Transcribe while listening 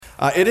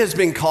It has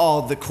been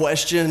called the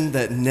question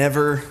that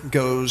never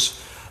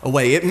goes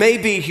away. It may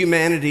be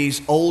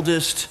humanity's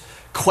oldest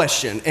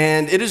question,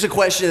 and it is a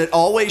question that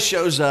always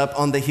shows up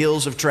on the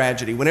heels of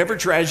tragedy. Whenever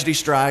tragedy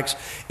strikes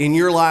in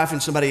your life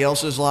and somebody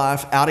else's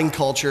life, out in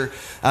culture,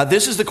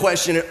 this is the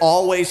question that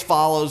always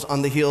follows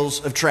on the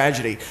heels of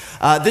tragedy.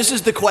 This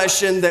is the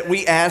question that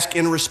we ask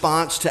in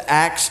response to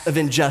acts of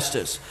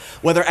injustice,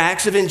 whether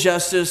acts of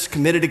injustice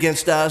committed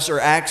against us or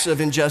acts of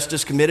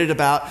injustice committed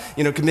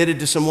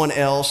to someone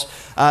else.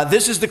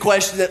 This is the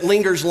question that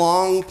lingers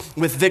long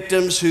with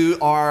victims who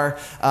are,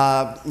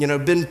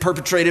 been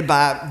perpetrated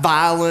by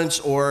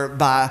violence or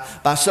by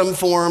some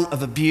form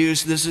of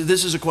abuse. This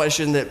is a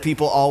question that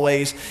people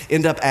always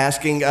end up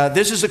asking.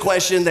 This is a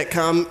question that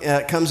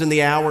comes in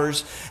the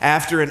hours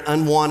after an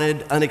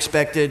unwanted,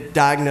 unexpected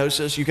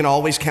diagnosis. You can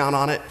always count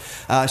on it.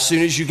 As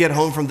soon as you get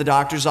home from the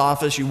doctor's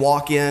office, you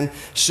walk in,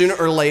 sooner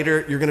or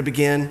later, you're going to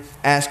begin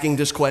asking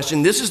this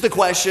question. This is the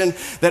question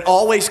that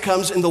always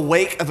comes in the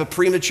wake of a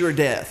premature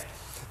death.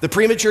 The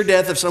premature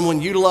death of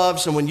someone you love,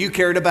 someone you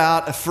cared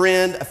about, a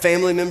friend, a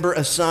family member,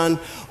 a son,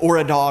 or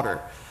a daughter.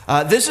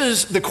 This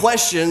is the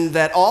question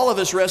that all of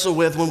us wrestle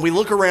with when we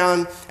look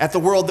around at the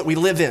world that we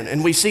live in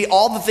and we see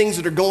all the things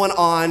that are going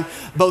on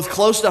both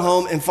close to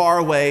home and far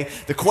away.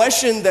 The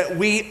question that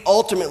we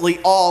ultimately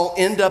all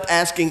end up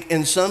asking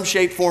in some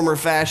shape, form, or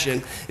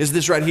fashion is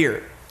this right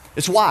here.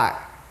 It's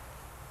why.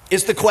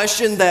 It's the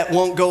question that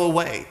won't go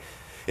away.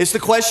 It's the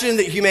question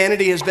that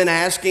humanity has been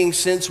asking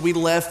since we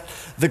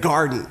left the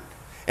garden.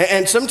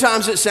 And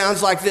sometimes it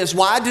sounds like this: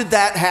 why did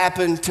that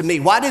happen to me?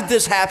 Why did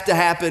this have to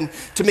happen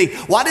to me?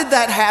 Why did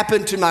that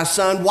happen to my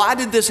son? Why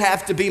did this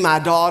have to be my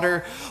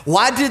daughter?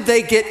 Why did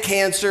they get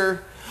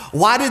cancer?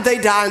 Why did they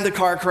die in the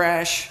car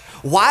crash?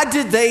 Why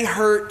did they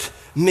hurt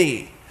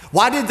me?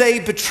 Why did they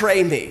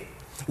betray me?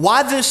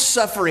 Why this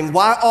suffering?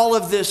 Why all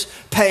of this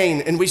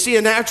pain? And we see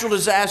a natural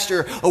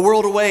disaster a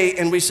world away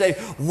and we say,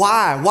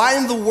 why? Why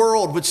in the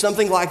world would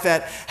something like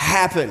that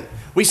happen?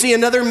 We see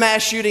another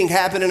mass shooting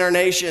happen in our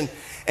nation.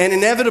 And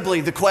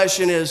inevitably, the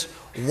question is,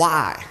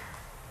 why?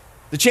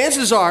 The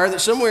chances are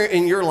that somewhere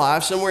in your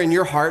life, somewhere in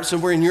your heart,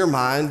 somewhere in your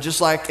mind, just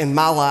like in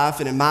my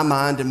life and in my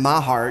mind and my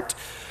heart,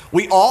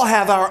 we all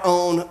have our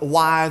own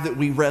why that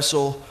we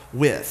wrestle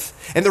with.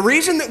 And the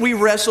reason that we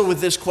wrestle with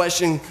this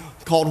question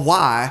called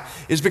why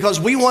is because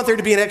we want there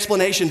to be an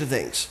explanation to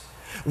things.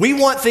 We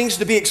want things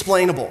to be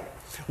explainable.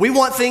 We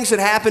want things that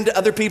happen to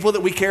other people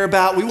that we care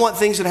about. We want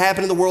things that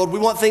happen in the world. We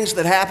want things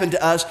that happen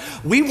to us.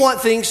 We want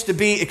things to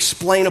be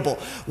explainable.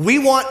 We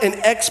want an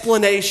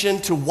explanation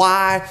to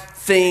why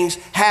things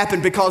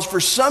happen, because for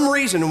some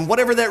reason, and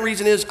whatever that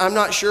reason is, I'm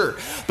not sure,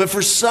 but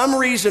for some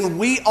reason,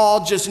 we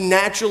all just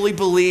naturally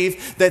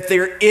believe that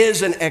there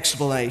is an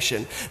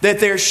explanation, that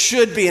there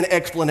should be an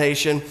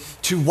explanation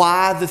to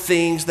why the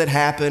things that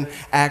happen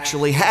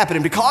actually happen.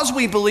 And because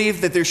we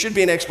believe that there should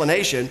be an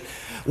explanation,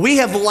 we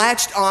have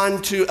latched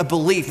on to a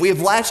belief. We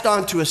have latched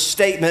on to a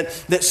statement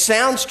that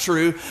sounds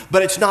true,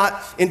 but it's not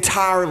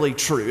entirely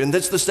true. And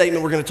that's the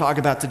statement we're going to talk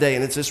about today,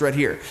 and it's this right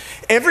here.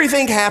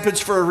 Everything happens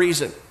for a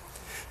reason.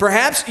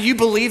 Perhaps you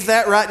believe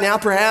that right now.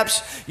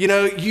 Perhaps,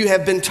 you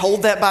have been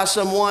told that by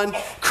someone.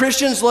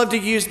 Christians love to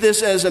use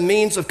this as a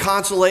means of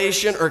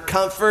consolation or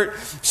comfort.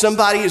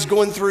 Somebody is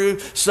going through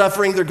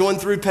suffering. They're going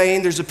through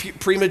pain. There's a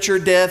premature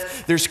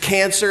death. There's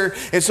cancer.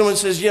 And someone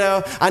says,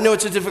 I know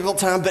it's a difficult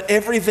time, but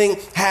everything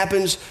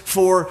happens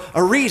for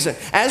a reason.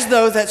 As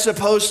though that's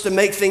supposed to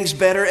make things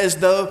better, as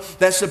though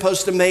that's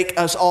supposed to make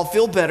us all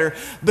feel better.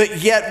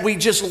 But yet we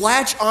just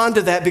latch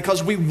onto that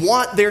because we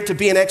want there to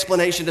be an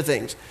explanation to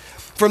things.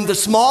 From the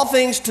small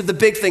things to the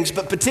big things,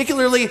 but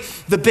particularly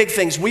the big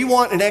things. We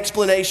want an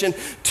explanation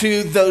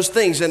to those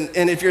things. And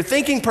if you're a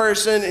thinking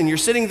person and you're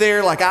sitting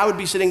there like I would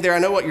be sitting there, I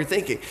know what you're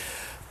thinking.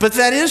 But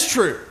that is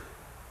true.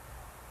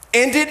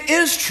 And it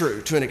is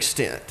true to an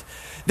extent.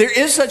 There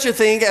is such a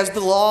thing as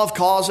the law of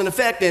cause and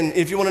effect. And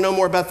if you want to know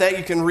more about that,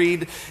 you can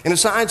read in a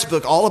science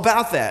book all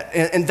about that.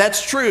 And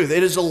that's true. It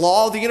is a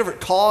law of the universe,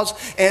 cause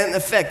and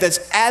effect.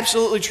 That's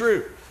absolutely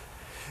true.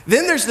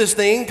 Then there's this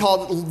thing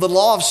called the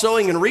law of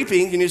sowing and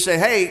reaping, and you say,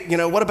 hey,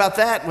 what about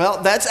that?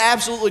 Well, that's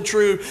absolutely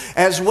true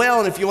as well,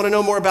 and if you want to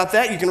know more about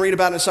that, you can read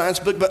about it in a science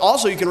book, but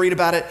also you can read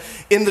about it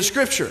in the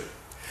scripture.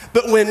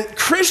 But when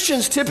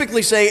Christians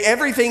typically say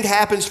everything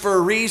happens for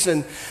a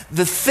reason,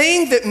 the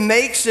thing that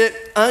makes it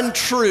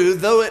untrue,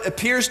 though it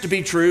appears to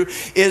be true,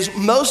 is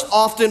most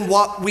often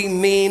what we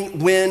mean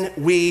when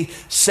we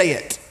say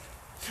it.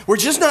 We're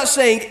just not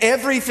saying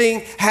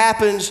everything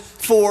happens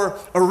for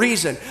a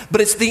reason,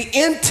 but it's the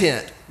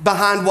intent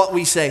behind what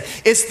we say.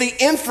 It's the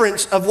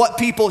inference of what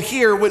people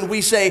hear when we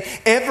say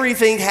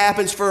everything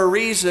happens for a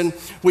reason,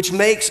 which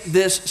makes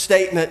this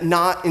statement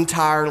not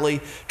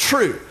entirely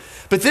true.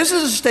 But this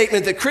is a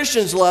statement that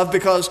Christians love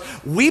because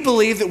we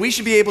believe that we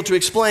should be able to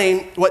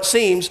explain what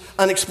seems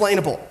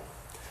unexplainable.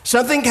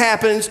 Something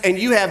happens and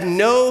you have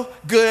no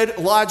good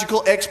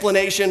logical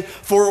explanation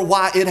for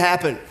why it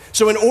happened.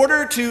 So in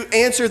order to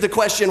answer the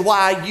question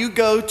why, you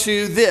go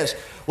to this.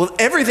 Well,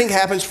 everything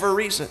happens for a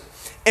reason.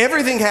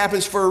 Everything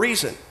happens for a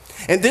reason.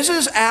 And this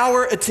is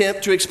our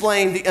attempt to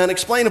explain the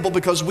unexplainable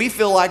because we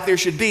feel like there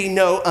should be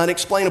no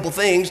unexplainable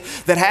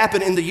things that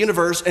happen in the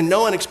universe and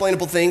no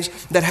unexplainable things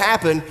that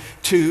happen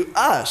to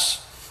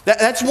us.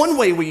 That's one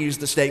way we use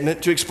the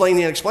statement to explain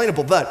the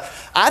unexplainable. But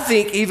I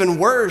think even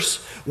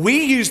worse,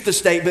 we use the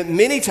statement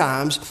many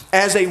times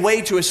as a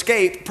way to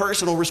escape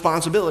personal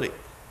responsibility.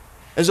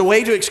 As a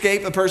way to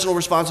escape a personal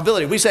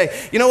responsibility. We say,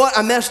 you know what,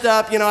 I messed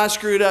up, I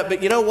screwed up,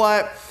 but you know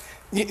what?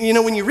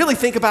 When you really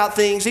think about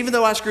things, even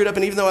though I screwed up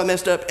and even though I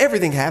messed up,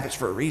 everything happens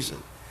for a reason.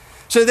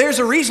 So there's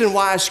a reason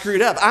why I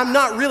screwed up. I'm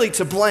not really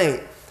to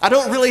blame. I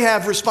don't really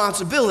have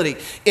responsibility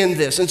in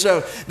this. And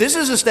so this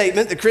is a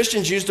statement that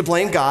Christians use to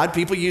blame God.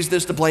 People use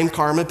this to blame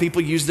karma.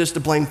 People use this to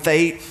blame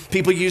fate.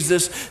 People use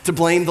this to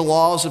blame the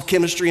laws of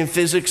chemistry and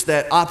physics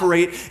that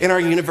operate in our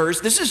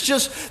universe. This is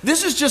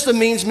just a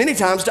means many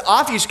times to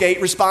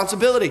obfuscate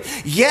responsibility.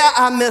 Yeah,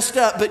 I messed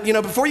up, but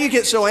before you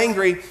get so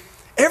angry,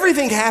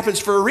 everything happens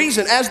for a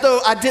reason, as though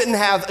I didn't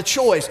have a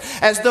choice,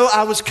 as though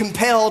I was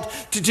compelled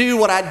to do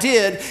what I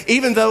did,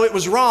 even though it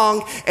was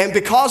wrong. And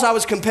because I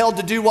was compelled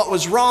to do what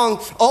was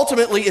wrong,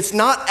 ultimately it's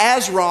not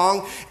as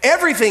wrong.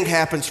 Everything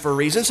happens for a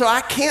reason, so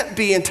I can't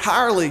be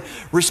entirely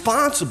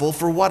responsible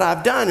for what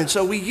I've done. And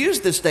so we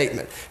use this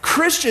statement.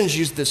 Christians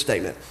use this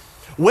statement.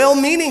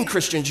 Well-meaning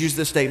Christians use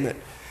this statement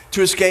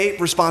to escape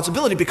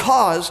responsibility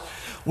because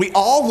we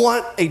all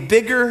want a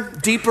bigger,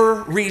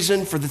 deeper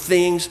reason for the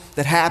things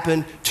that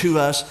happen to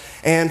us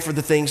and for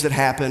the things that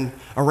happen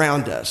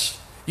around us.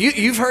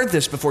 You've heard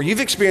this before. You've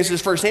experienced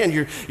this firsthand.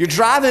 You're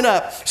driving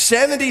up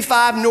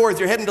 75 North.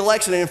 You're heading to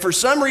Lexington, and for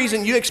some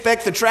reason, you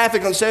expect the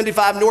traffic on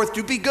 75 North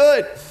to be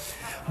good,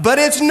 but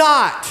it's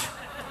not.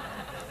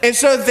 And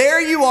so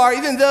there you are,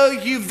 even though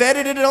you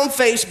vetted it on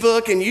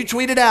Facebook and you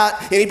tweeted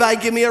out, anybody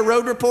give me a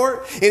road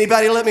report?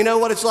 Anybody let me know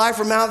what it's like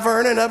from Mount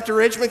Vernon up to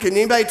Richmond? Can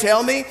anybody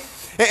tell me?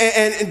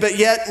 But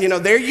yet,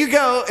 there you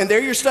go, and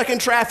there you're stuck in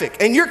traffic.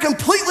 And you're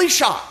completely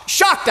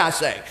shocked, I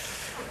say,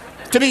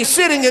 to be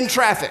sitting in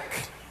traffic.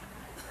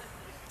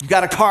 You've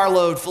got a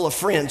carload full of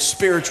friends,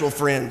 spiritual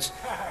friends,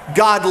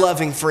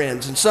 God-loving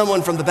friends, and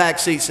someone from the back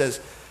seat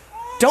says,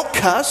 don't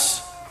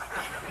cuss,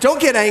 don't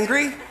get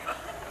angry.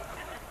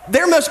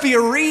 There must be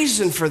a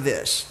reason for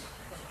this.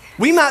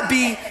 We might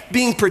be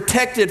being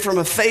protected from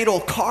a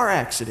fatal car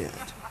accident.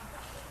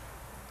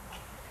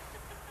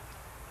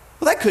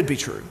 Well, that could be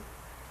true.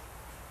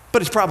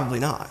 But it's probably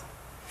not.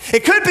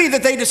 It could be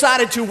that they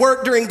decided to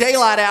work during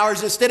daylight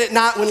hours instead at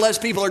night when less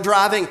people are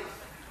driving.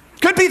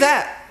 Could be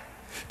that.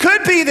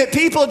 Could be that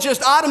people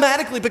just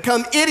automatically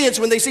become idiots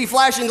when they see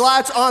flashing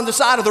lights on the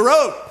side of the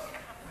road.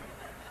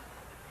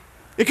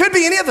 It could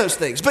be any of those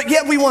things, but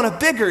yet we want a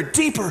bigger,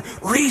 deeper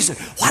reason.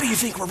 Why do you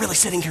think we're really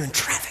sitting here in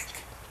traffic?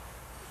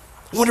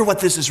 I wonder what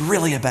this is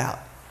really about.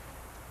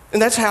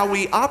 And that's how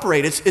we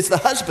operate. It's the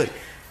husband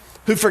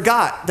who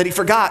forgot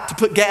to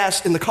put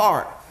gas in the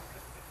car.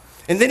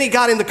 And then he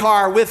got in the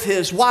car with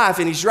his wife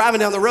and he's driving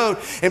down the road.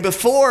 And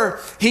before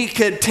he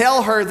could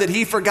tell her that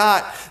he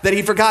forgot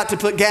to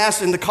put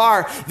gas in the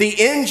car, the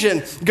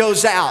engine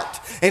goes out.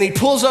 And he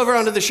pulls over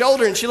onto the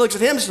shoulder and she looks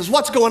at him and says,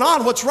 what's going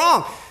on? What's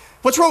wrong?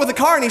 What's wrong with the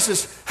car? And he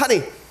says,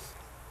 honey,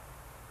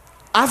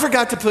 I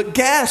forgot to put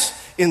gas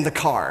in the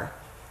car.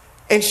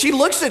 And she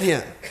looks at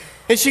him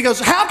and she goes,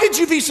 how could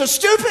you be so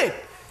stupid?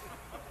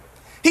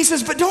 He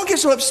says, but don't get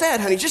so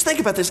upset, honey. Just think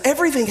about this.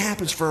 Everything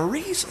happens for a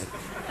reason.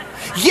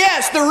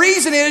 Yes, the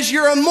reason is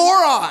you're a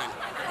moron.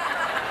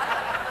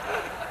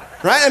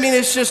 Right? I mean,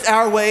 it's just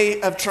our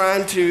way of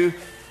trying to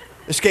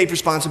escape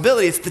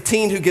responsibility. It's the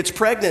teen who gets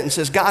pregnant and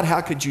says, God,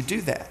 how could you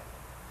do that?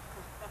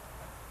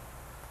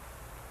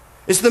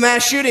 It's the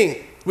mass shooting.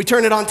 We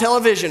turn it on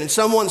television and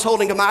someone's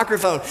holding a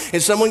microphone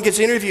and someone gets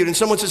interviewed and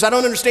someone says, I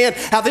don't understand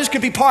how this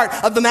could be part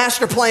of the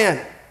master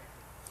plan.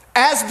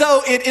 As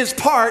though it is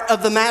part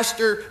of the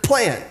master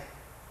plan.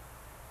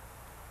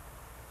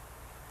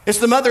 It's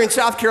the mother in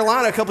South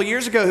Carolina a couple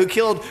years ago who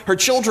killed her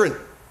children.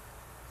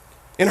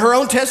 In her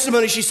own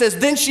testimony, she says,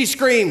 then she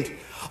screamed,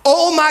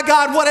 oh my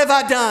God, what have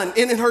I done?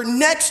 And in her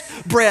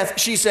next breath,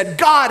 she said,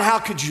 God, how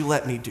could you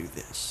let me do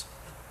this?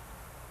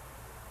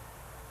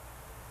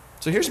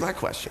 So here's my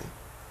question.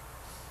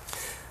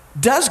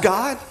 Does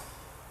God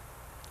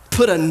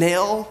put a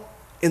nail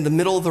in the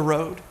middle of the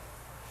road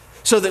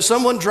so that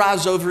someone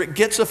drives over it,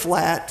 gets a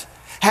flat,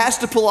 has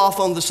to pull off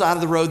on the side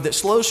of the road that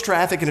slows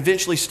traffic and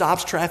eventually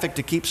stops traffic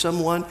to keep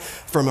someone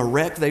from a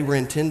wreck they were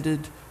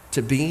intended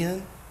to be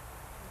in?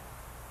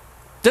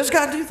 Does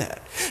God do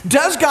that?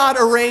 Does God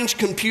arrange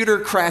computer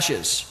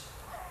crashes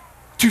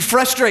to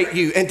frustrate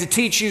you and to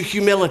teach you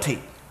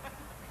humility?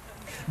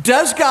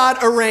 Does God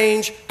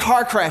arrange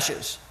car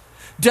crashes?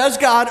 Does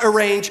God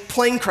arrange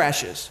plane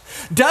crashes?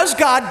 Does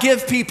God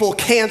give people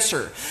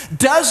cancer?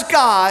 Does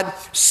God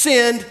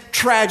send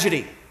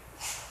tragedy?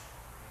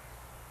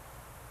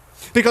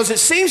 Because it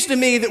seems to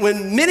me that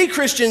when many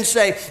Christians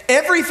say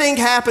everything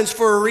happens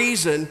for a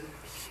reason,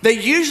 they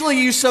usually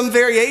use some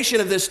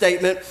variation of this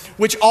statement,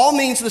 which all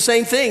means the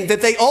same thing,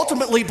 that they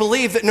ultimately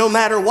believe that no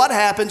matter what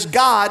happens,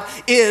 God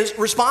is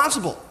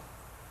responsible.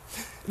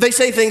 They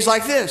say things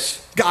like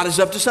this: God is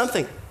up to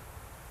something.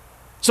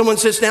 Someone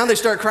sits down, they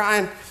start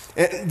crying,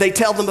 and they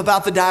tell them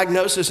about the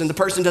diagnosis, and the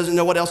person doesn't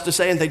know what else to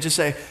say, and they just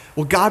say,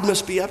 well, God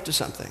must be up to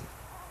something.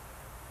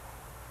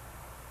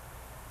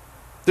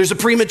 There's a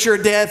premature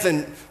death,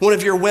 and one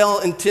of your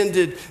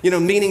well-intended,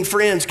 meaning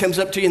friends comes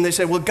up to you and they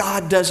say, well,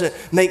 God doesn't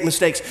make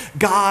mistakes.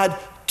 God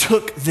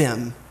took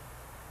them.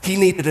 He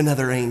needed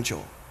another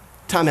angel.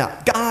 Time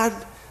out. God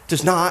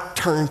does not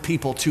turn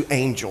people to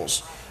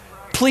angels.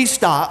 Please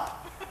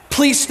stop.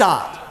 Please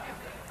stop.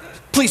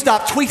 Please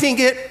stop tweeting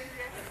it.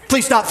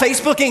 Please stop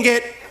Facebooking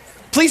it.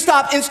 Please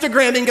stop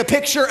Instagramming a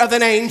picture of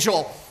an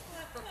angel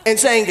and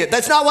saying it.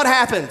 That's not what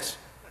happens.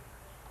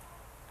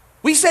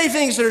 We say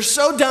things that are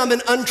so dumb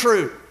and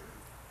untrue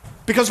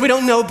because we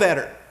don't know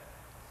better.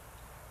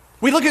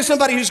 We look at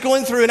somebody who's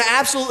going through an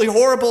absolutely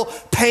horrible,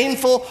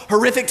 painful,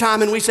 horrific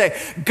time, and we say,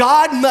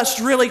 God must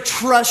really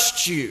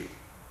trust you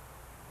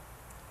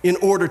in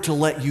order to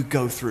let you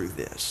go through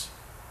this.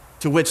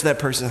 To which that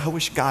person, I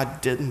wish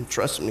God didn't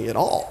trust me at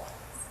all.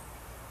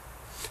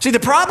 See, the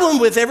problem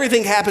with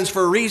everything happens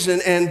for a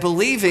reason and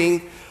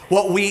believing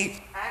what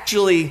we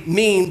actually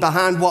mean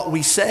behind what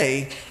we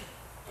say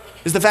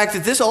is the fact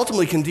that this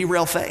ultimately can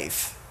derail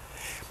faith.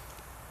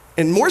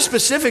 And more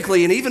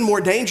specifically, and even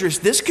more dangerous,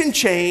 this can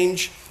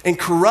change and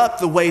corrupt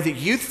the way that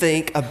you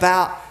think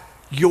about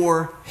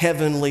your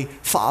heavenly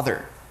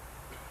Father.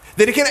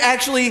 That it can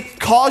actually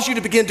cause you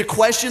to begin to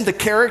question the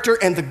character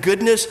and the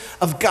goodness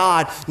of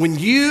God when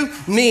you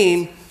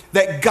mean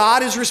that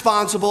God is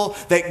responsible,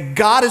 that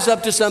God is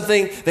up to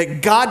something,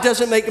 that God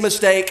doesn't make a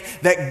mistake,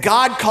 that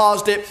God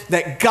caused it,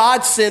 that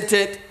God sent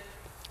it.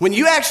 When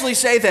you actually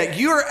say that,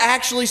 you are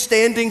actually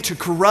standing to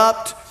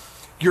corrupt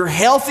your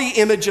healthy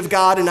image of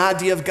God and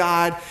idea of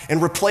God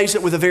and replace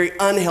it with a very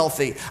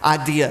unhealthy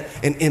idea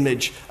and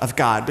image of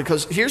God.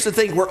 Because here's the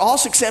thing, we're all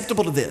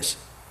susceptible to this.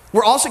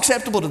 We're all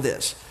susceptible to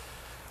this.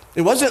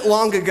 It wasn't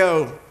long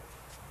ago,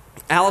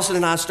 Allison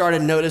and I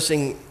started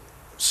noticing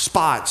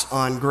spots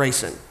on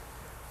Grayson.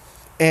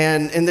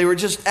 And they were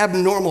just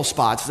abnormal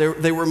spots.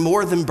 They were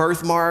more than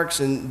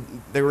birthmarks,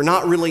 and they were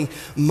not really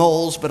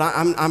moles, but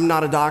I'm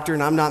not a doctor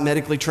and I'm not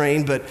medically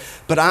trained,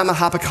 but I'm a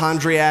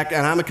hypochondriac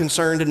and I'm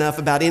concerned enough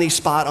about any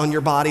spot on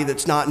your body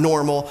that's not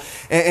normal.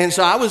 And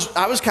so I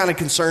was kind of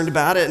concerned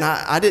about it, and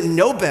I didn't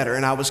know better,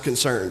 and I was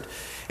concerned.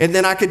 And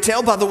then I could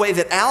tell by the way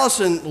that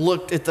Allison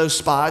looked at those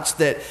spots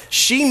that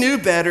she knew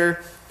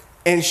better,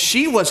 and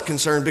she was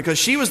concerned because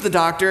she was the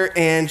doctor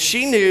and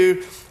she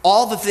knew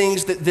all the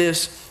things that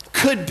this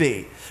could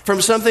be,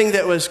 from something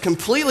that was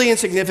completely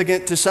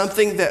insignificant to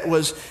something that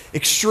was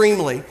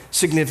extremely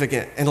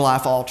significant and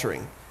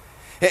life-altering.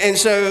 And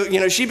so,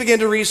 she began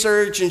to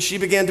research and she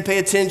began to pay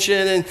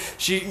attention, and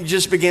she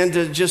just began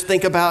to just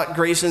think about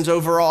Grayson's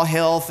overall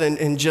health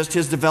and just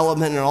his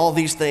development and all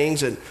these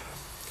things. And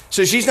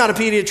so she's not a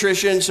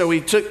pediatrician, so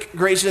we took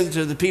Grayson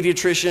to the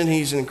pediatrician.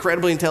 He's an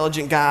incredibly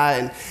intelligent guy,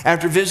 and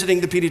after visiting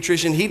the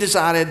pediatrician, he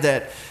decided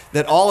that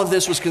all of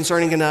this was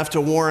concerning enough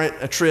to warrant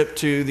a trip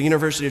to the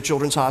University of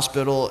Children's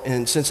Hospital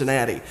in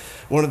Cincinnati,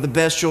 one of the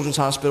best children's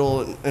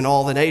hospitals in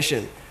all the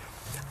nation.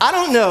 I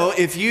don't know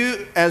if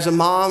you, as a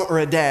mom or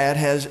a dad,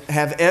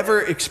 have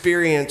ever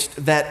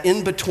experienced that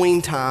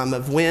in-between time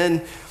of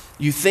when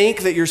you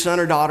think that your son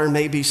or daughter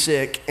may be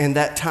sick, and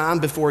that time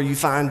before you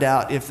find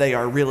out if they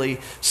are really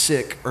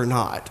sick or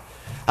not.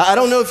 I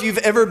don't know if you've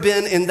ever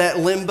been in that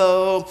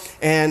limbo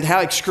and how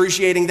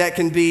excruciating that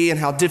can be and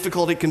how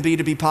difficult it can be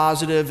to be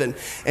positive,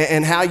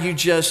 and how you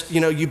just,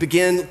 you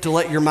begin to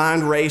let your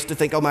mind race to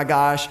think, oh my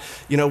gosh,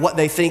 what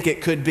they think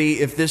it could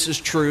be. If this is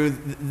true,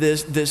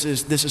 this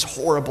is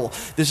horrible.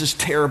 This is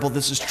terrible.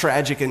 This is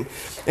tragic.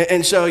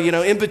 And so,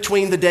 in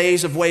between the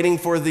days of waiting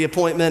for the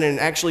appointment and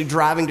actually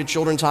driving to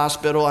Children's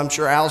Hospital, I'm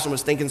sure Allison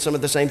was thinking some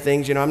of the same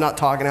things. I'm not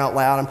talking out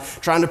loud. I'm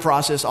trying to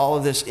process all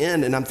of this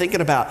in, and I'm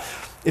thinking about,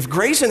 if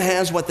Grayson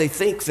has what they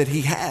think that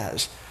he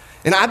has,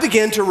 and I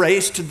began to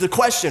race to the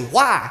question,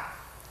 why?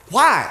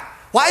 Why?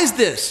 Why is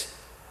this?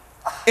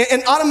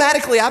 And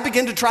automatically I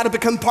begin to try to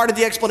become part of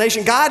the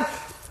explanation. God,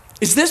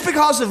 is this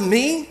because of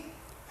me?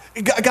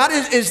 God,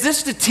 is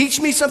this to teach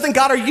me something?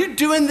 God, are you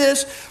doing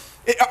this?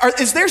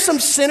 Is there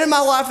some sin in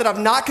my life that I've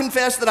not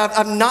confessed, that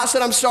I've not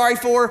said I'm sorry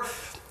for?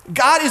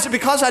 God, is it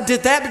because I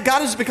did that? But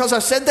God, is it because I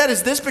said that?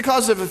 Is this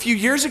because of a few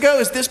years ago?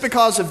 Is this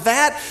because of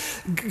that?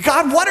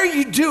 God, what are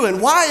you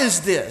doing? Why is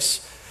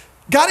this?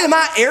 God, am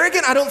I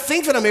arrogant? I don't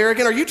think that I'm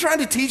arrogant. Are you trying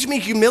to teach me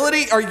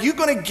humility? Are you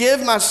going to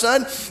give my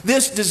son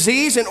this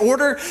disease in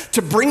order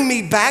to bring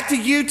me back to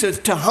you,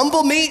 to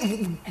humble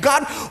me?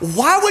 God,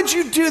 why would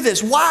you do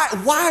this? Why?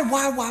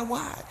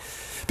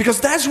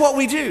 Because that's what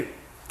we do.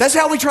 That's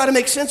how we try to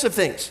make sense of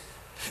things.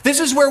 This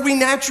is where we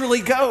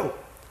naturally go.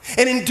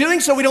 And in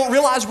doing so, we don't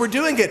realize we're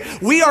doing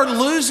it. We are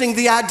losing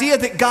the idea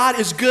that God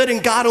is good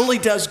and God only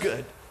does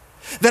good.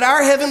 That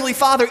our Heavenly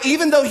Father,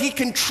 even though He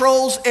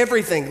controls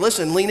everything,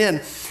 listen, lean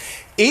in.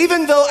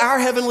 Even though our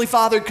Heavenly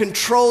Father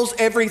controls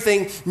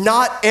everything,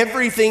 not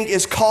everything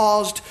is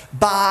caused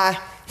by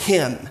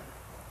Him.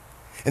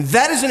 And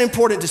that is an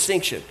important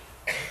distinction.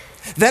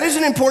 That is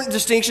an important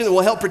distinction that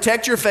will help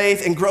protect your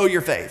faith and grow your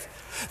faith.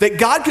 That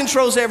God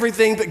controls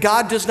everything, but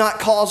God does not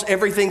cause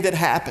everything that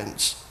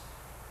happens.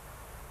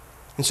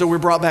 And so we're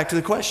brought back to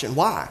the question,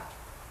 why?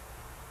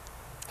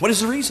 What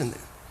is the reason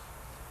then?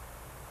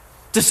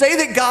 To say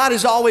that God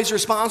is always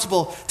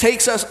responsible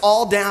takes us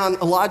all down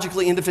a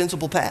logically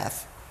indefensible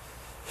path.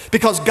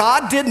 Because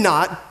God did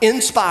not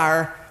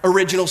inspire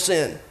original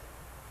sin.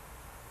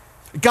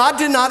 God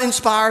did not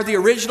inspire the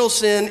original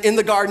sin in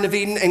the Garden of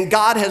Eden, and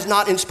God has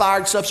not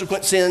inspired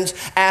subsequent sins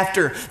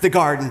after the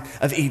Garden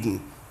of Eden.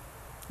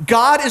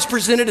 God is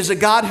presented as a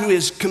God who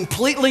is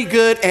completely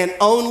good and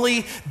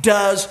only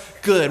does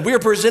good. We are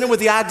presented with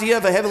the idea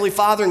of a Heavenly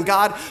Father and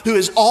God who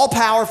is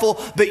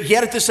all-powerful, but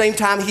yet at the same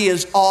time, He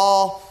is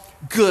all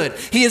good.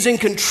 He is in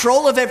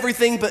control of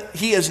everything, but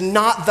He is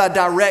not the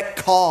direct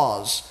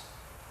cause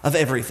of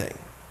everything.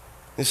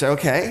 You say,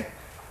 okay,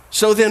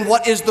 so then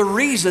what is the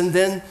reason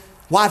then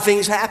why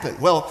things happen?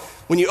 Well,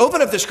 when you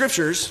open up the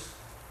Scriptures,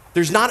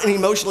 there's not an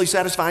emotionally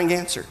satisfying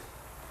answer.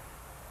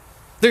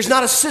 There's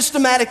not a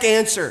systematic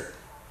answer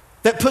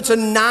that puts a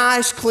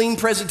nice, clean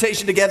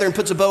presentation together and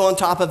puts a bow on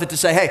top of it to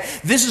say, hey,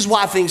 this is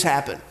why things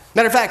happen.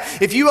 Matter of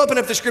fact, if you open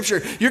up the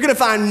Scripture, you're going to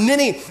find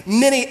many,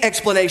 many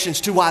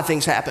explanations to why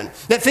things happen.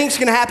 That things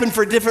can happen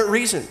for different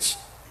reasons.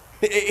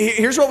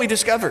 Here's what we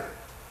discover.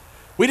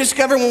 We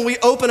discover when we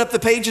open up the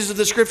pages of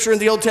the Scripture in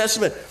the Old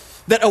Testament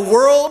that a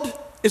world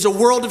is a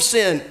world of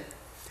sin,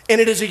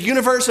 and it is a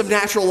universe of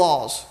natural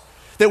laws.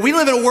 That we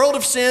live in a world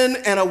of sin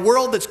and a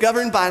world that's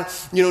governed by,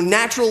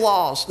 natural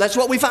laws. That's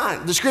what we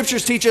find. The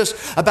Scriptures teach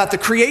us about the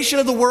creation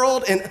of the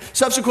world and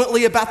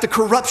subsequently about the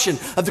corruption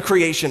of the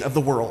creation of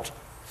the world.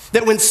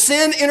 That when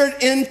sin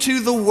entered into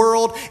the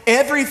world,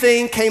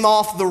 everything came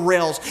off the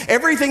rails.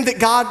 Everything that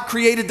God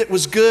created that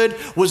was good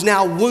was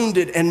now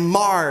wounded and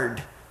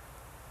marred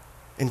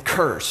and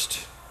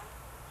cursed.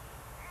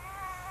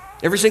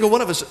 Every single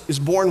one of us is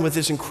born with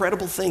this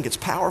incredible thing. It's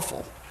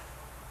powerful.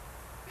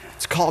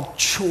 It's called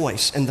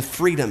choice and the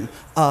freedom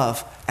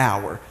of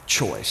our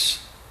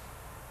choice.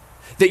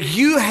 That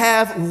you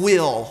have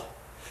will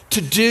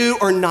to do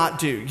or not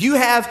do. You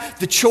have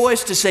the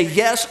choice to say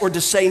yes or to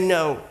say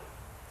no.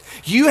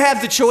 You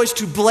have the choice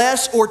to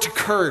bless or to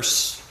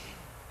curse,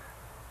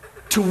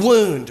 to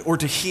wound or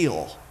to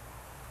heal.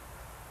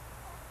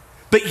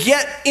 But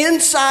yet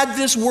inside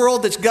this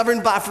world that's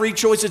governed by free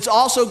choice, it's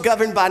also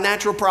governed by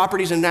natural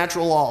properties and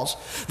natural laws.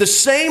 The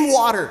same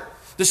water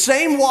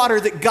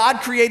that God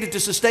created to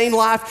sustain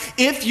life,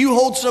 if you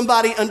hold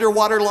somebody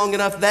underwater long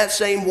enough, that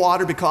same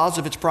water, because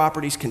of its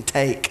properties, can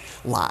take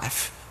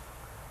life.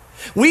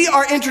 We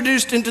are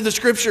introduced into the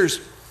Scriptures,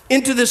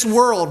 into this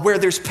world where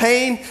there's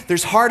pain,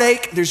 there's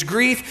heartache, there's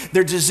grief,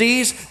 there's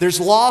disease, there's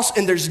loss,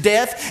 and there's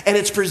death, and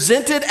it's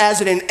presented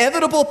as an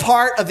inevitable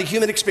part of the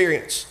human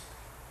experience.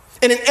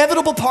 An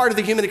inevitable part of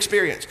the human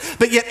experience.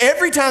 But yet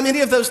every time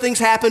any of those things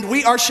happen,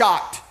 we are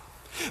shocked.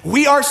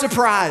 We are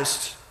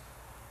surprised.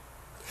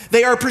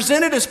 They are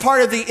presented as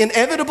part of the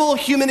inevitable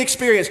human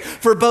experience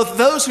for both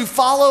those who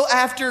follow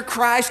after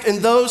Christ and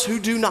those who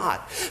do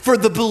not, for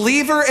the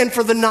believer and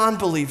for the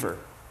non-believer.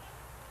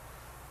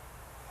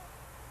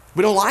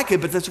 We don't like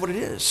it, but that's what it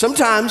is.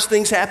 Sometimes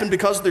things happen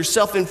because they're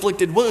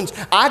self-inflicted wounds.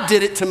 I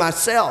did it to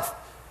myself.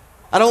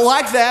 I don't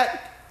like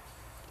that,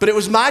 but it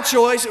was my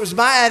choice. It was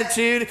my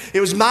attitude. It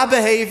was my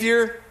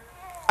behavior.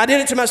 I did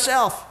it to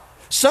myself.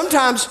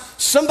 Sometimes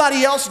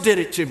somebody else did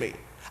it to me.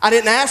 I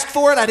didn't ask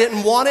for it. I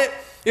didn't want it.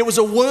 It was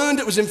a wound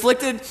that was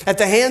inflicted at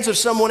the hands of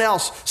someone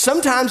else.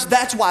 Sometimes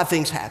that's why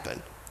things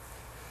happen.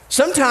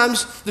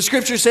 Sometimes the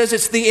Scripture says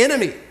it's the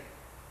enemy.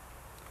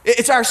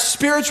 It's our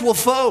spiritual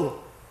foe.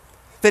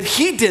 That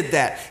he did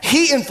that.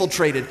 He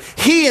infiltrated.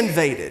 He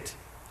invaded.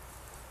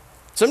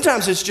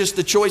 Sometimes it's just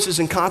the choices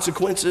and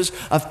consequences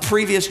of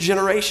previous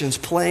generations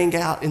playing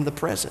out in the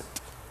present.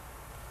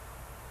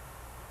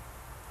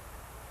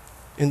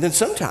 And then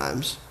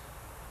sometimes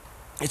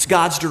it's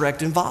God's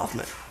direct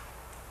involvement.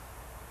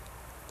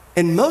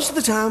 And most of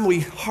the time, we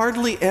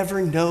hardly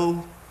ever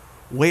know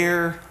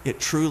where it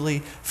truly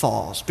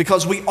falls,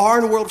 because we are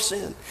in a world of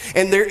sin,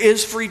 and there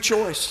is free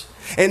choice,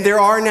 and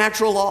there are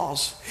natural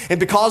laws. And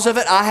because of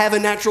it, I have a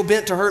natural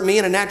bent to hurt me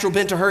and a natural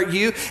bent to hurt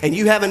you, and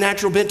you have a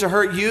natural bent to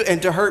hurt you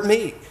and to hurt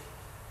me.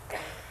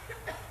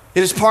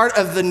 It is part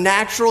of the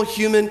natural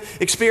human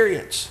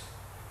experience.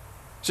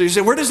 So you say,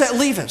 where does that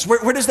leave us?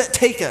 Where does that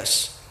take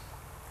us?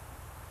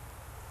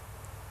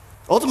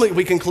 Ultimately,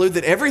 we conclude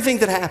that everything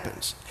that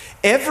happens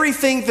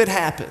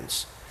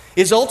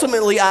is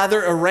ultimately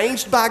either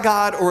arranged by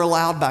God or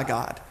allowed by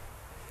God.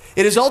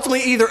 It is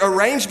ultimately either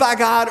arranged by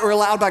God or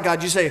allowed by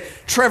God. You say,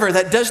 Trevor,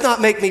 that does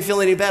not make me feel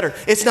any better.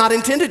 It's not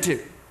intended to.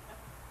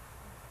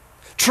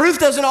 Truth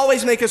doesn't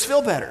always make us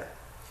feel better.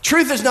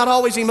 Truth is not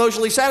always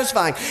emotionally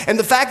satisfying. And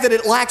the fact that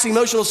it lacks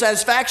emotional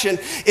satisfaction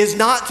is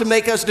not to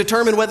make us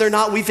determine whether or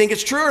not we think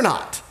it's true or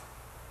not.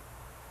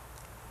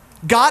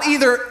 God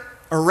either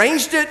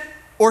arranged it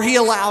or he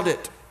allowed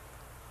it.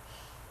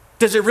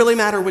 Does it really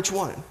matter which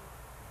one?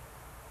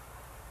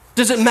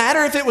 Does it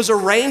matter if it was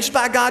arranged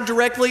by God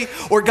directly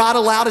or God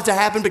allowed it to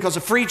happen because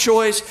of free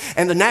choice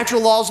and the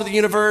natural laws of the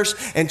universe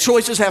and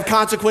choices have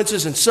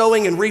consequences and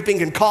sowing and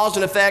reaping and cause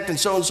and effect and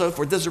so on and so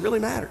forth? Does it really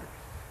matter?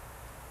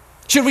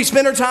 Should we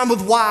spend our time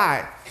with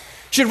why?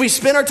 Should we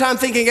spend our time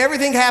thinking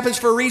everything happens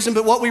for a reason,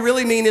 but what we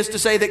really mean is to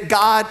say that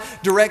God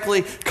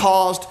directly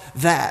caused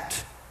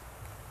that?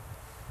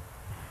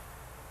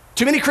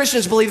 Too many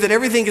Christians believe that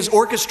everything is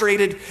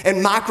orchestrated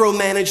and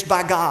micromanaged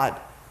by God.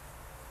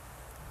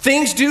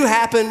 Things do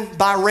happen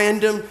by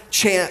random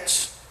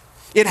chance.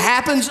 It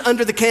happens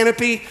under the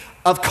canopy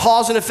of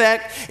cause and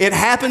effect. It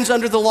happens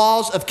under the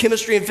laws of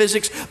chemistry and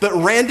physics, but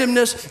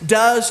randomness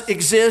does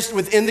exist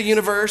within the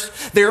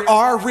universe. There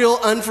are real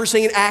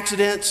unforeseen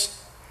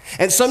accidents,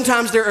 and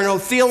sometimes there are no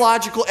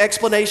theological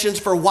explanations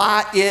for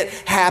why it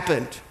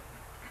happened.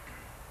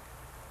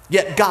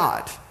 Yet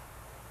God,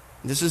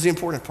 this is the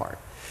important part,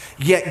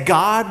 yet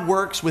God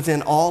works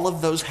within all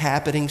of those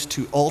happenings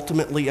to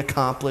ultimately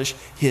accomplish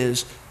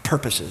his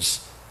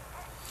purposes.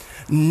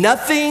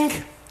 Nothing,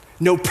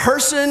 no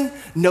person,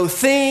 no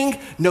thing,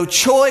 no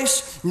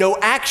choice, no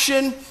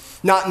action,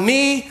 not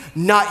me,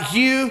 not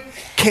you,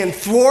 can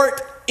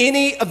thwart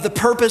any of the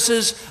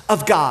purposes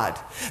of God.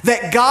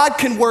 That God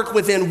can work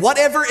within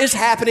whatever is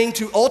happening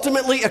to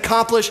ultimately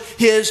accomplish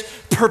his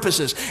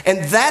purposes.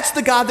 And that's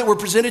the God that we're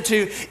presented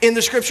to in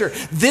the scripture.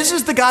 This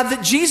is the God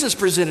that Jesus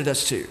presented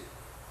us to.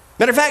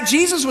 Matter of fact,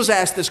 Jesus was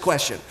asked this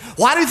question.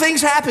 Why do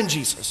things happen,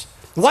 Jesus?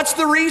 What's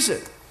the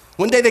reason?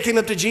 One day they came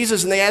up to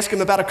Jesus and they asked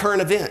him about a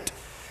current event.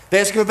 They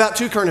asked him about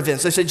two current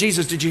events. They said,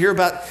 Jesus, did you hear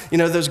about,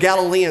 those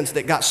Galileans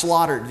that got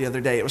slaughtered the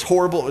other day? It was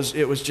horrible.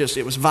 It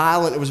was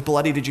violent. It was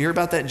bloody. Did you hear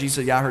about that? Jesus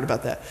said, yeah, I heard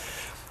about that.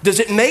 Does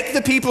it make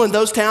the people in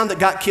those towns that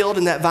got killed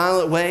in that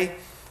violent way,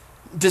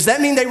 does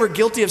that mean they were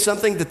guilty of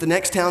something that the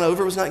next town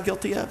over was not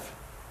guilty of?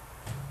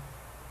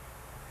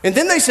 And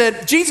then they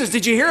said, Jesus,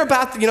 did you hear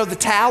about, the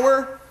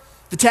tower?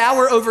 The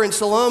tower over in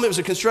Siloam, it was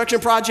a construction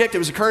project. It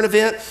was a current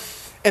event.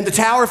 And the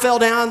tower fell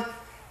down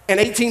and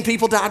 18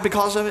 people died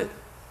because of it.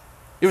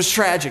 It was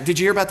tragic. Did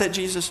you hear about that,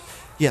 Jesus?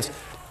 Yes.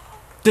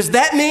 Does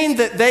that mean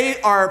that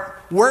they are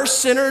worse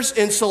sinners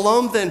in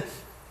Siloam than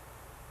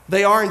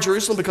they are in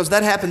Jerusalem? Because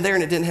that happened there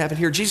and it didn't happen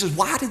here. Jesus,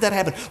 why did that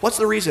happen? What's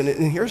the reason?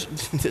 And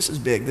this is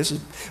big.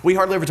 We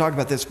hardly ever talk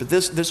about this, but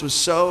this was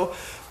so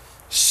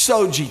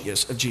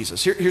genius of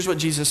Jesus. Here's what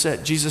Jesus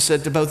said. Jesus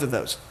said to both of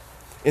those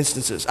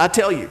instances, I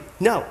tell you,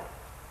 no.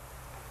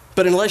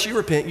 But unless you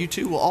repent, you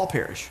too will all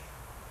perish.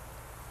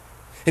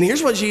 And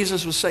here's what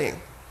Jesus was saying.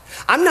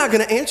 I'm not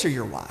going to answer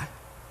your why.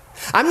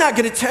 I'm not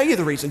going to tell you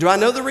the reason. Do I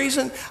know the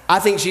reason? I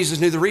think Jesus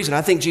knew the reason.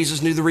 I think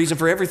Jesus knew the reason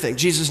for everything.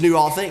 Jesus knew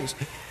all things.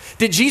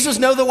 Did Jesus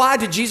know the why?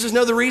 Did Jesus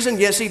know the reason?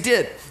 Yes, he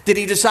did. Did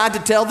he decide to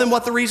tell them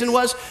what the reason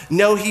was?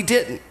 No, he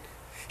didn't.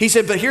 He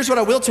said, but here's what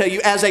I will tell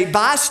you. As a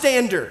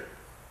bystander,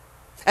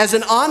 as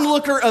an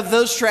onlooker of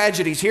those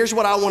tragedies, here's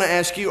what I want to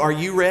ask you. Are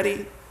you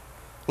ready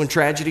when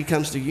tragedy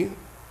comes to you?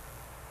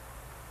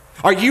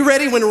 Are you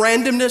ready when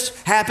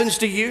randomness happens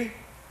to you?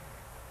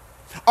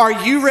 Are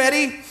you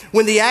ready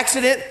when the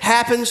accident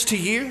happens to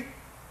you?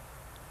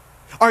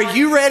 Are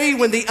you ready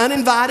when the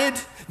uninvited,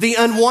 the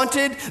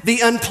unwanted,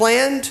 the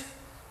unplanned?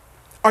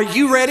 Are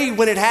you ready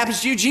when it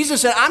happens to you?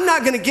 Jesus said, I'm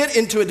not going to get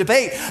into a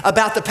debate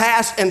about the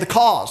past and the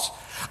cause.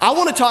 I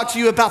want to talk to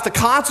you about the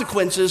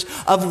consequences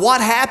of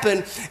what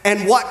happened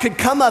and what could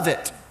come of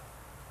it.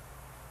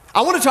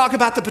 I want to talk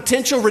about the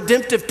potential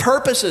redemptive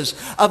purposes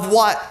of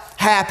what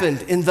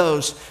happened in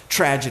those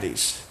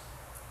tragedies.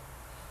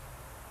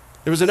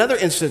 There was another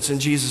instance in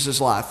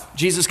Jesus' life.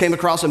 Jesus came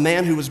across a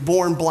man who was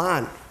born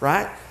blind,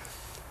 right?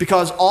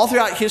 Because all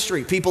throughout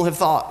history, people have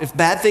thought if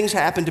bad things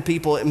happen to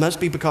people, it must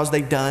be because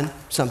they've done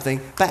something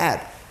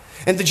bad.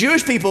 And the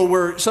Jewish people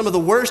were some of the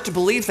worst to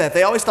believe that.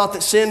 They always thought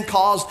that sin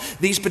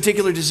caused these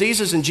particular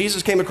diseases, and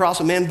Jesus came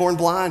across a man born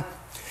blind.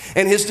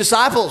 And his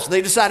disciples,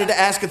 they decided to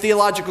ask a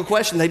theological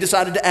question. They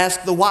decided to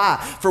ask the why.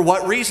 For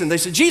what reason? They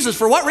said, Jesus,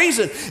 for what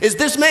reason is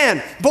this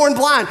man born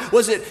blind?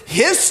 Was it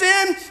his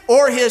sin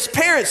or his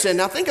parents' sin?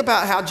 Now think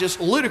about how just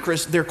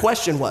ludicrous their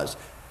question was.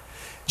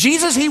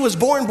 Jesus, he was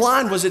born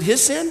blind. Was it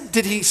his sin?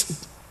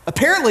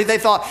 Apparently they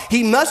thought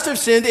he must have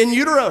sinned in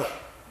utero.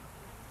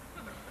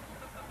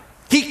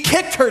 He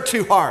kicked her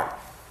too hard.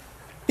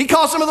 He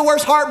caused some of the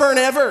worst heartburn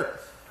ever,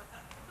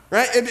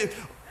 right?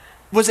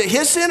 Was it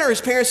his sin or his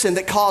parents' sin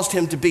that caused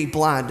him to be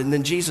blind? And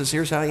then Jesus,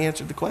 here's how he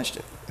answered the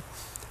question.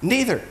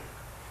 Neither.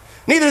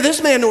 Neither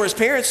this man nor his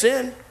parents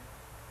sinned.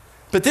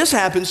 But this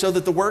happened so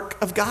that the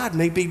work of God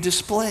may be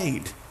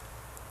displayed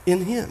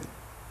in him.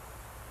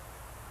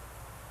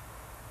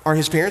 Are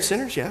his parents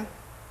sinners? Yeah.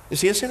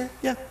 Is he a sinner?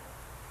 Yeah.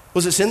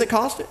 Was it sin that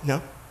caused it?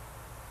 No.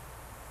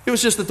 It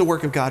was just that the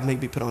work of God may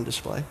be put on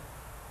display.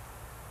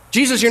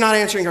 Jesus, you're not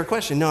answering our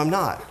question. No, I'm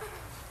not.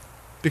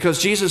 Because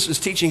Jesus is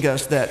teaching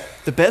us that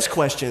the best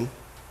question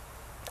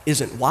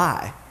isn't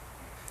why,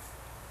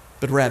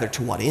 but rather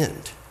to what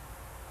end.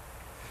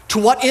 To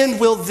what end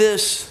will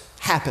this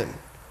happen?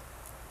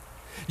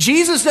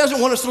 Jesus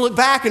doesn't want us to look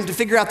back and to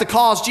figure out the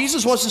cause.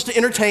 Jesus wants us to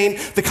entertain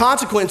the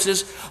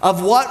consequences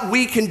of what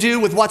we can do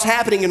with what's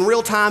happening in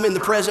real time in the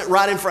present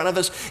right in front of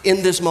us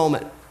in this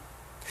moment.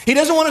 He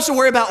doesn't want us to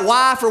worry about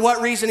why, for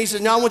what reason. He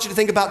says, no, I want you to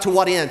think about to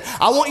what end.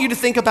 I want you to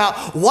think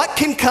about what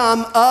can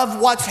come of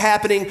what's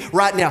happening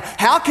right now.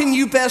 How can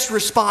you best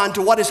respond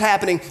to what is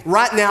happening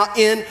right now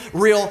in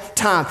real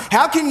time?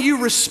 How can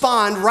you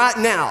respond right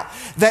now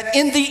that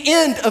in the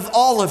end of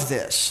all of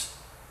this,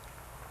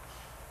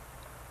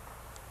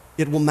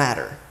 it will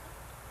matter?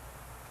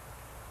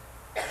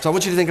 So I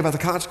want you to think about the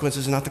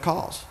consequences and not the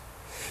cause.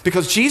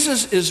 Because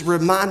Jesus is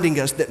reminding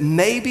us that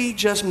maybe,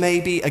 just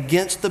maybe,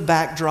 against the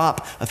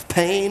backdrop of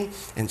pain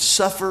and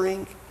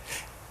suffering,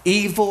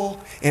 evil,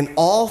 and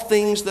all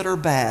things that are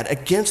bad,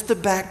 against the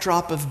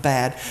backdrop of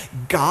bad,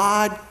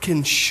 God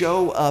can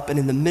show up, and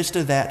in the midst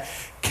of that,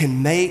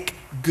 can make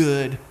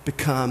good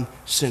become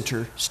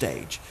center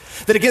stage.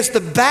 That against the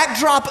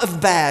backdrop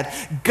of bad,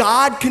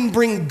 God can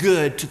bring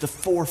good to the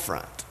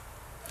forefront.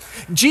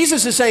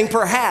 Jesus is saying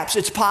perhaps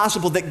it's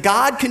possible that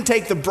God can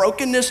take the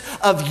brokenness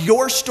of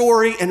your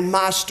story and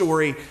my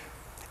story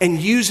and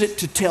use it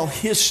to tell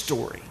his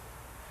story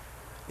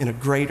in a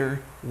greater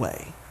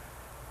way.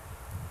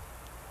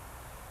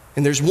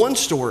 And there's one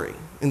story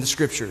in the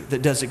scripture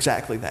that does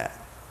exactly that.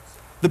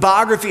 The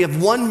biography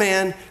of one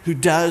man who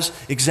does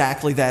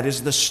exactly that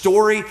is the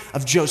story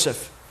of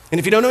Joseph. And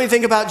if you don't know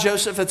anything about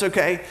Joseph, that's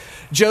okay.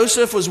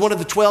 Joseph was one of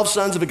the 12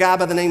 sons of a guy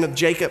by the name of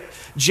Jacob.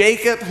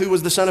 Jacob, who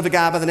was the son of a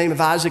guy by the name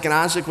of Isaac, and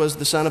Isaac was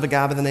the son of a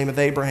guy by the name of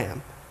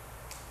Abraham.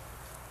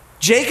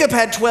 Jacob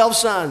had 12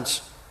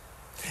 sons,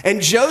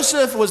 and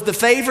Joseph was the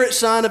favorite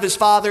son of his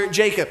father,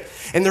 Jacob.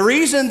 And the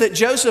reason that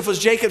Joseph was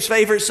Jacob's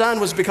favorite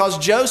son was because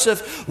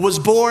Joseph was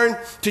born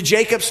to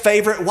Jacob's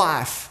favorite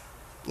wife.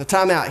 Now,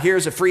 time out.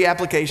 Here's a free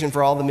application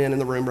for all the men in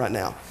the room right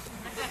now.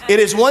 It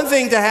is one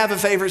thing to have a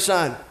favorite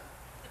son.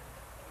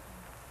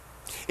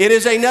 It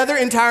is another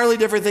entirely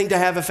different thing to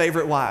have a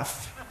favorite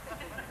wife.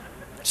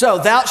 So,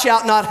 thou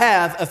shalt not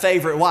have a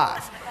favorite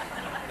wife.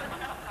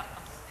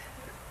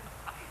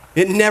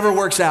 It never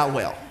works out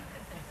well.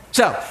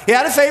 So, he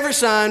had a favorite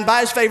son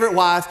by his favorite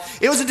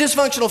wife. It was a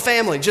dysfunctional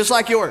family, just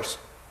like yours.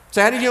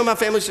 So, how did you know my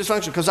family's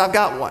dysfunctional? Because I've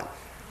got one.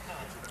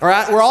 All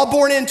right, we're all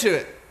born into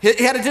it.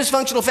 He had a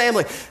dysfunctional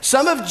family.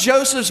 Some of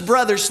Joseph's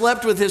brothers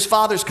slept with his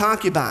father's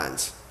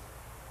concubines.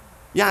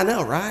 Yeah, I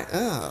know, right?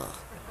 Oh.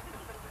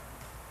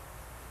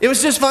 It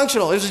was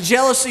dysfunctional. It was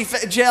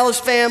a jealous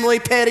family,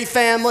 petty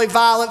family,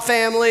 violent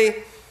family.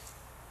 It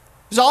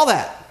was all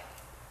that.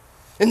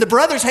 And the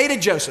brothers hated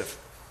Joseph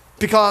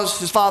because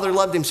his father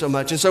loved him so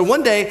much. And so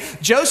one day,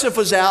 Joseph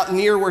was out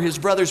near where his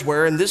brothers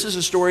were, and this is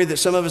a story that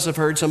some of us have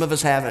heard, some of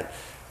us haven't.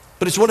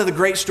 But it's one of the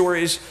great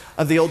stories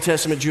of the Old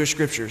Testament Jewish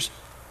scriptures.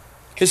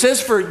 It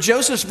says for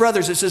Joseph's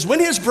brothers, it says, when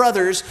his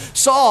brothers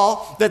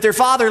saw that their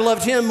father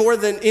loved him more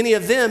than any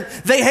of them,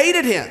 they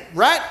hated him,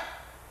 right?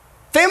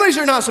 Families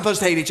are not supposed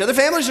to hate each other.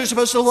 Families are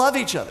supposed to love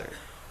each other.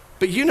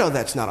 But you know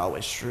that's not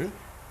always true.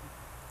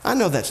 I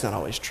know that's not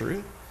always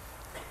true.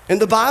 And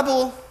the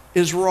Bible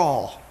is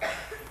raw.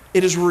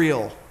 It is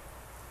real.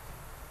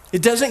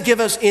 It doesn't give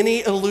us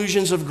any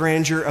illusions of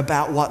grandeur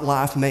about what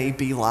life may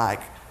be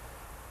like.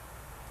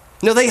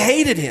 No, they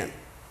hated him.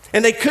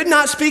 And they could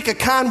not speak a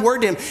kind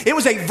word to him. It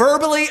was a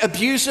verbally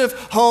abusive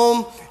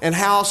home and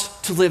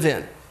house to live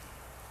in.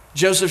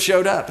 Joseph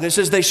showed up, and it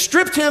says they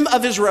stripped him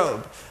of his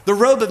robe, the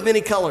robe of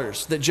many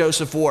colors that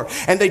Joseph wore.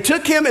 And they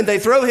took him and they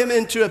threw him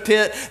into a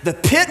pit. The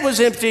pit was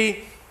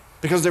empty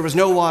because there was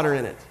no water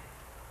in it.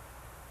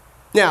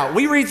 Now,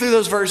 we read through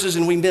those verses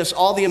and we miss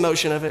all the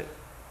emotion of it.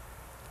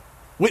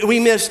 We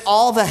miss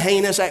all the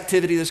heinous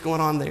activity that's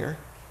going on there.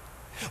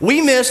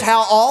 We miss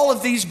how all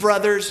of these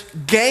brothers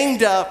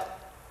ganged up.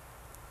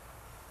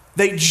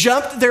 They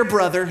jumped their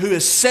brother, who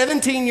is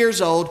 17 years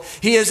old.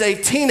 He is a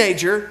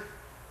teenager.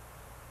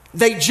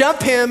 They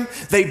jump him,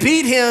 they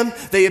beat him,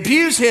 they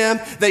abuse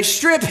him, they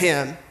strip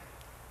him.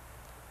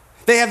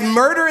 They have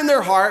murder in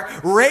their heart.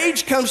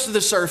 Rage comes to the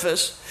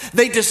surface.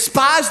 They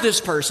despise this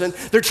person.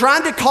 They're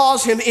trying to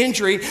cause him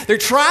injury. They're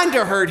trying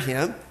to hurt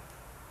him.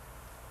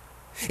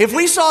 If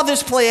we saw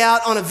this play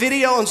out on a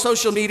video on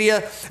social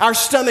media, our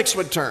stomachs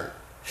would turn.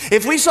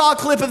 If we saw a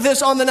clip of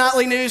this on the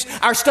nightly news,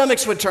 our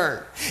stomachs would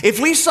turn. If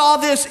we saw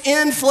this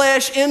in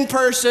flesh, in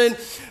person,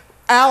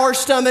 our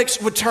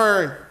stomachs would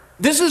turn.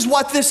 This is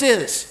what this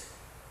is.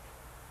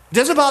 It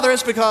doesn't bother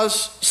us because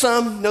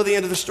some know the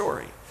end of the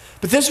story.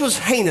 But this was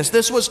heinous.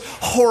 This was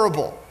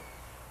horrible.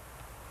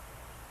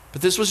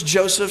 But this was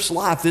Joseph's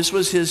life. This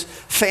was his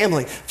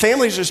family.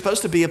 Families are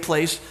supposed to be a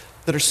place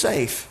that are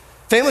safe.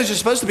 Families are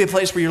supposed to be a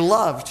place where you're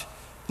loved,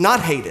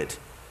 not hated.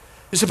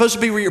 It's supposed to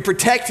be where you're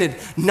protected,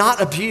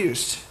 not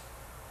abused.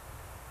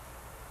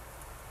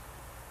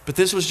 But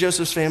this was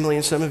Joseph's family,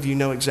 and some of you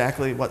know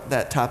exactly what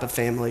that type of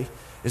family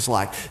is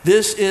like.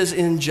 This is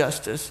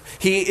injustice.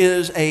 He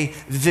is a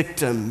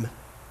victim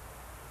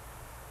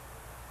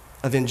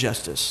of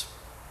injustice,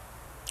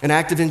 an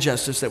act of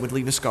injustice that would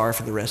leave a scar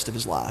for the rest of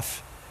his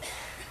life.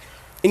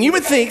 And you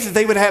would think that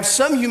they would have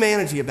some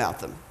humanity about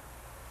them,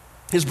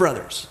 his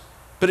brothers.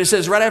 But it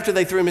says right after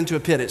they threw him into a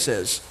pit, it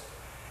says,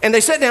 and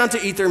they sat down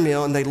to eat their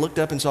meal, and they looked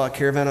up and saw a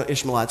caravan of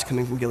Ishmaelites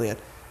coming from Gilead.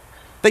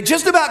 They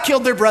just about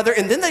killed their brother,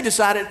 and then they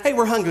decided, hey,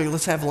 we're hungry,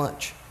 let's have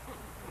lunch.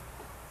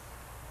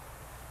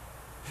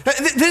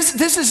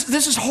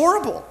 This is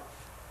horrible.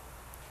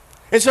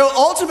 And so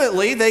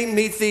ultimately, they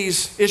meet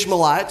these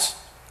Ishmaelites,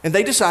 and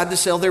they decide to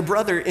sell their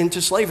brother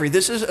into slavery.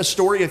 This is a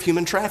story of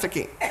human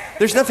trafficking.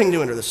 There's nothing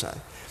new under the sun.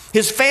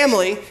 His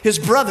family, his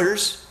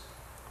brothers,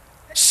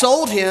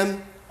 sold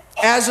him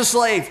as a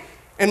slave.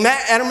 And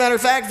as a matter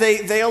of fact,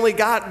 they only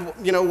got,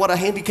 what a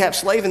handicapped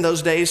slave in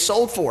those days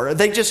sold for.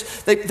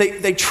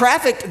 They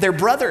trafficked their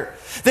brother,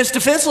 this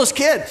defenseless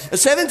kid, a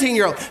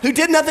 17-year-old, who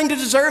did nothing to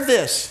deserve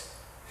this,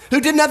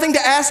 who did nothing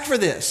to ask for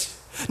this.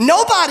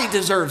 Nobody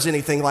deserves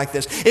anything like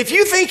this. If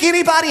you think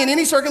anybody in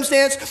any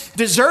circumstance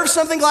deserves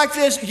something like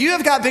this, you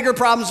have got bigger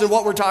problems than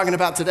what we're talking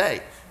about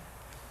today.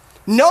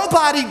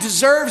 Nobody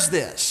deserves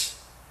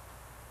this.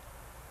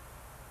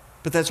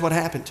 But that's what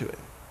happened to him.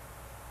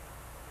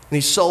 And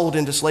he's sold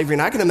into slavery.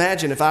 And I can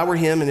imagine if I were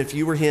him and if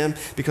you were him,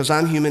 because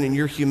I'm human and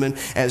you're human,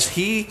 as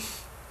he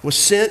was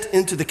sent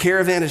into the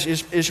caravan of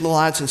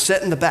Ishmaelites and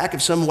set in the back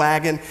of some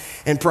wagon,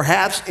 and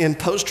perhaps in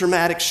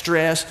post-traumatic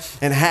stress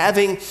and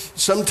having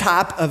some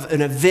type of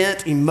an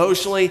event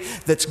emotionally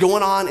that's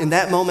going on in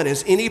that moment,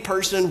 as any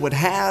person would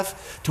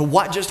have to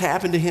what just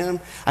happened to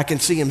him. I can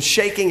see him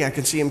shaking, I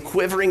can see him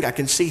quivering, I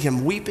can see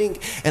him weeping,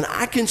 and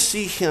I can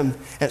see him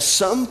at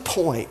some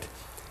point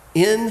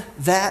in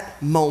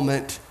that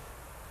moment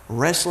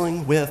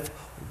wrestling with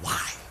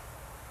why?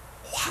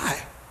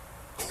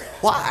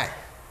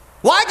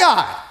 Why,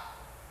 God?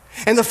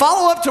 And the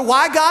follow-up to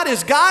why, God,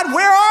 is, God,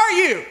 where are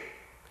you?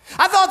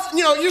 I thought,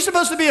 you're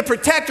supposed to be a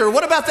protector.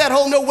 What about that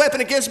whole no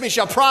weapon against me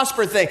shall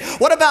prosper thing?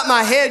 What about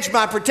my hedge,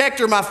 my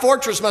protector, my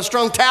fortress, my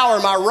strong tower,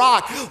 my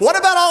rock? What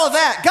about all of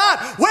that? God,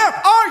 where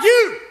are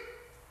you?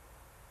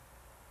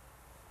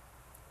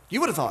 You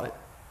would have thought it.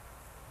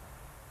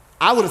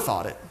 I would have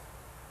thought it.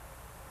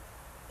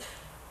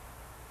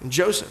 And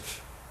Joseph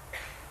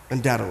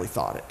undoubtedly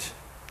thought it.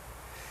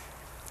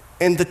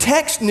 And the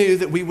text knew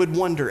that we would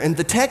wonder, and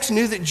the text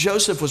knew that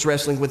Joseph was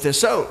wrestling with this.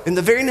 So, in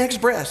the very next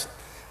breath,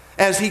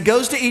 as he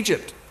goes to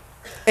Egypt,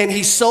 and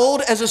he's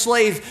sold as a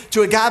slave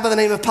to a guy by the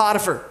name of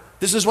Potiphar,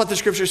 this is what the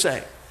scriptures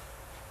say.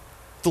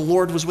 The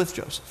Lord was with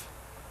Joseph.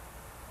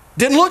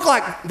 Didn't look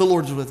like the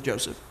Lord was with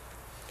Joseph.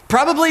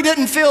 Probably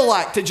didn't feel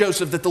like to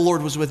Joseph that the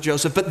Lord was with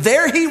Joseph, but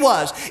there he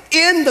was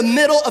in the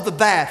middle of the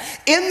bad,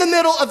 in the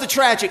middle of the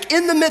tragic,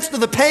 in the midst of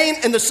the pain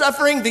and the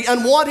suffering, the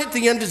unwanted,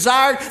 the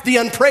undesired, the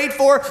unprayed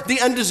for,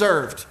 the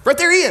undeserved. Right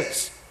there he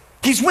is.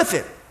 He's with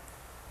it.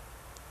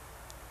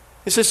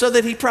 It says, so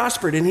that he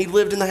prospered and he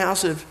lived in the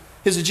house of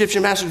his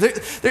Egyptian master.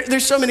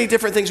 There's so many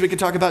different things we could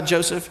talk about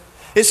Joseph.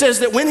 It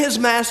says that when his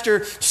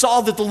master saw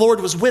that the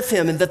Lord was with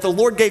him and that the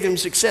Lord gave him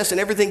success in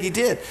everything he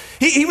did,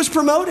 he was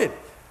promoted.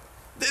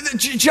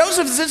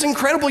 Joseph is this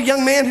incredible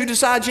young man who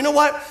decides, you know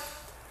what?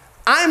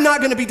 I am not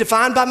going to be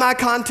defined by my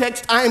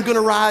context. I am going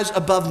to rise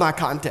above my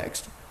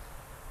context.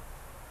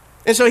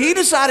 And so he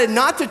decided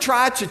not to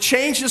try to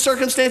change the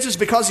circumstances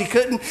because he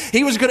couldn't.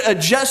 He was going to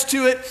adjust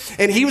to it,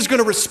 and he was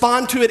going to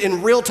respond to it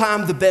in real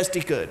time the best he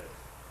could.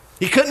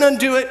 He couldn't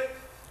undo it,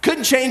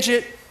 couldn't change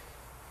it,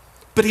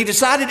 but he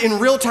decided in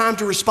real time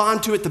to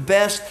respond to it the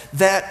best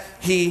that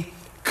he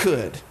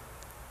could.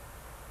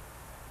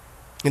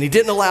 And he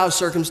didn't allow his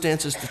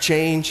circumstances to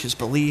change his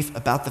belief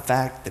about the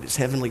fact that his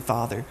heavenly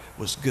Father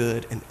was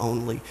good and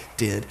only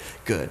did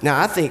good. Now,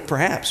 I think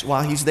perhaps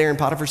while he's there in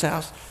Potiphar's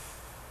house,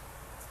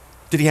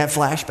 did he have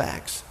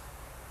flashbacks?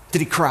 Did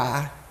he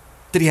cry?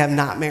 Did he have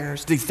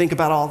nightmares? Did he think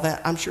about all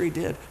that? I'm sure he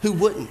did. Who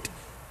wouldn't?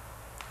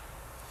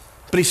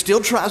 But he still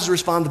tries to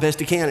respond the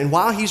best he can. And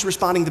while he's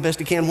responding the best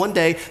he can, one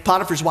day,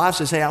 Potiphar's wife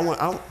says, hey, you're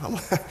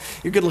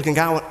a good-looking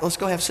guy. Let's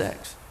go have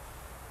sex.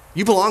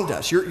 You belong to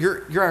us.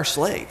 You're our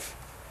slave.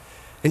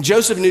 And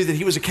Joseph knew that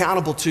he was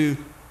accountable to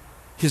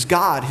his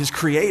God, his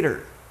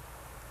creator.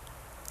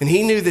 And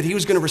he knew that he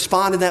was going to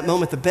respond in that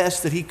moment the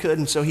best that he could.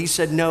 And so he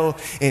said no,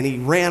 and he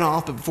ran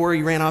off. But before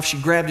he ran off,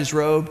 she grabbed his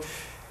robe,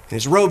 and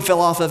his robe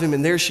fell off of him,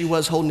 and there she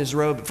was holding his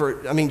robe.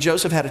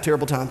 Joseph had a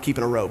terrible time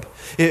keeping a robe.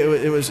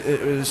 It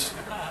was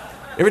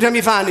every time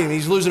you find him,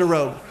 he's losing a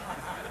robe.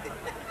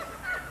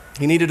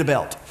 He needed a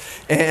belt.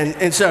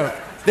 And so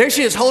there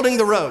she is holding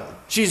the robe.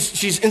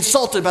 She's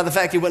insulted by the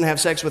fact he wouldn't have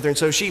sex with her, and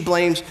so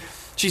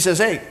she says,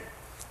 hey,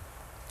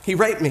 he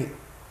raped me.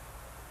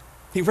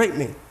 He raped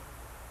me.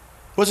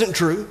 Wasn't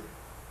true,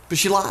 but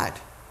she lied.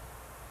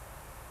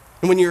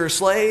 And when you're a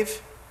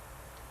slave,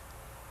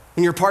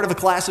 when you're part of a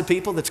class of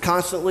people that's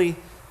constantly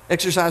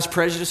exercised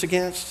prejudice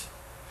against,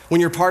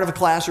 when you're part of a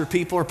class or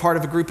people or part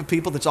of a group of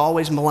people that's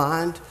always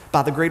maligned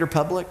by the greater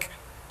public,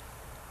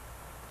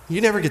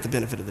 you never get the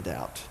benefit of the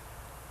doubt.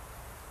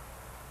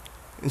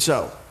 And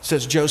so, it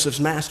says Joseph's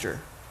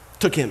master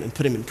took him and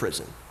put him in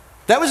prison.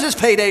 That was his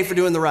payday for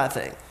doing the right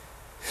thing.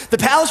 The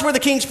palace where the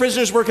king's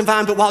prisoners were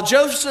confined, but while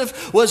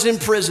Joseph was in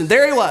prison,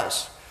 there he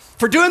was.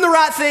 For doing the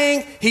right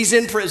thing, he's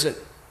in prison.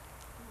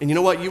 And you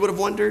know what you would have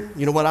wondered?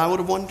 You know what I would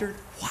have wondered?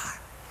 Why?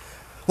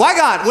 Why,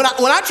 God? When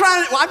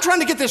I'm trying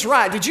to get this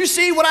right, did you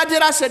see what I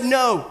did? I said,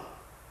 no.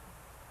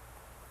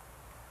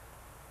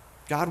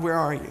 God, where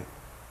are you?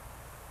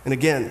 And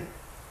again,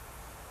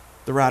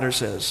 the writer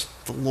says,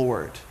 the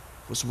Lord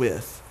was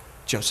with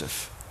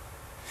Joseph.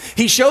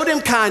 He showed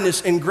him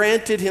kindness and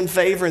granted him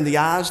favor in the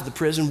eyes of the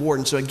prison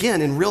warden. So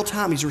again, in real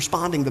time, he's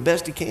responding the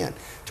best he can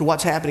to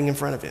what's happening in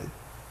front of him.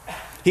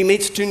 He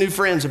meets two new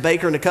friends, a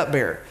baker and a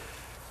cupbearer.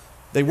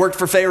 They worked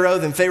for Pharaoh,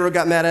 then Pharaoh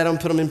got mad at them,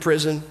 put them in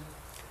prison.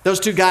 Those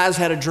two guys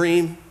had a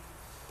dream.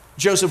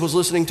 Joseph was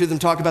listening to them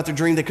talk about their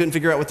dream. They couldn't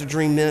figure out what the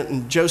dream meant.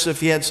 And Joseph,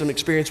 he had some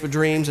experience with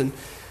dreams. And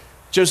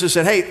Joseph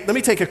said, hey, let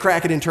me take a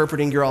crack at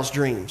interpreting your all's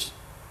dreams.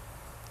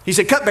 He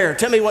said, cupbearer,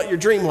 tell me what your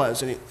dream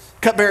was. And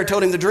cupbearer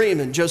told him the dream.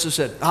 And Joseph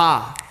said,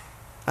 I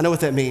know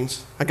what that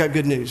means. I got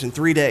good news. In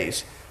 3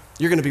 days,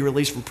 you're going to be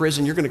released from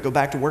prison. You're going to go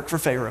back to work for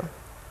Pharaoh.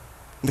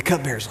 And the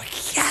cupbearer's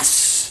like, yes.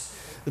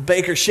 The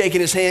baker's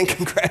shaking his hand.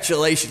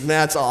 Congratulations,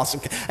 man, that's awesome.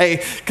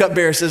 Hey,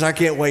 cupbearer says, I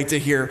can't wait to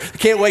hear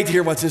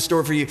what's in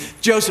store for you.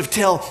 Joseph,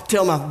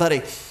 tell my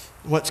buddy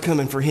what's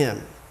coming for him.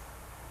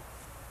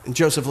 And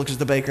Joseph looks at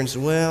the baker and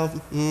says,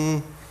 well,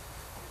 in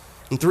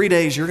 3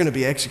 days, you're going to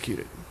be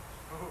executed.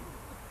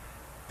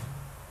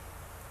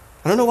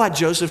 I don't know why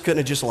Joseph couldn't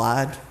have just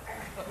lied.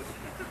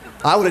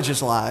 I would have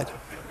just lied.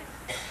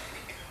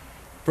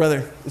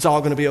 Brother, it's all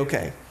going to be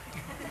okay.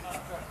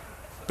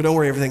 But don't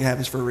worry, everything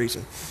happens for a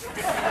reason.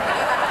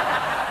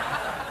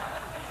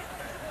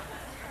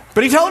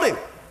 But he told him.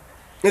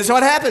 And so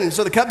it happened. And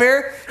so the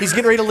cupbearer, he's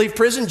getting ready to leave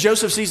prison.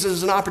 Joseph sees it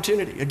as an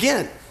opportunity.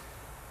 Again,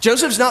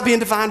 Joseph's not being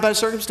defined by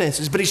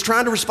circumstances, but he's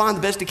trying to respond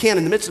the best he can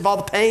in the midst of all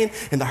the pain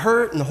and the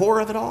hurt and the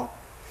horror of it all.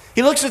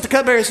 He looks at the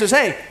cupbearer and says,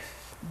 hey,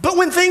 but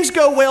when things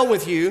go well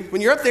with you, when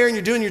you're up there and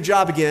you're doing your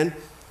job again,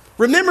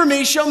 remember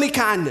me, show me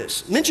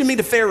kindness. Mention me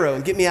to Pharaoh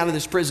and get me out of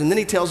this prison. Then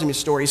he tells him his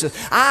story. He says,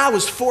 I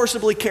was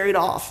forcibly carried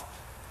off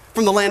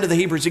from the land of the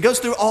Hebrews. He goes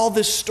through all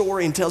this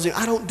story and tells him,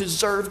 I don't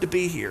deserve to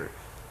be here.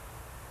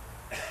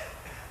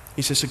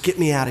 He says, so get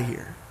me out of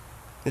here.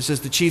 It says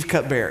the chief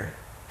cupbearer,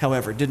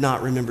 however, did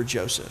not remember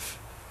Joseph.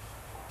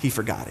 He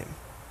forgot him.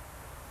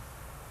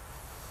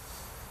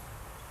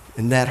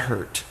 And that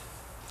hurt.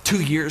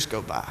 2 years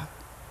go by.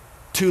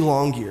 2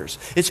 long years.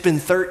 It's been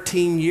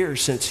 13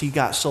 years since he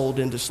got sold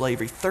into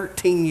slavery.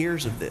 13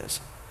 years of this.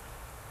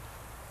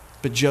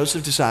 But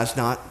Joseph decides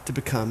not to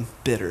become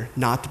bitter,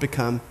 not to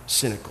become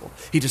cynical.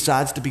 He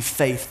decides to be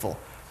faithful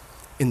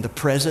in the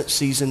present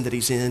season that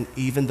he's in,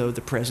 even though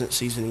the present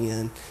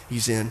season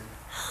he's in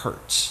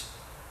hurts.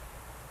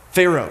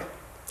 Pharaoh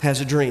has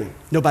a dream.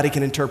 Nobody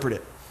can interpret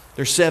it.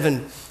 There's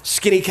 7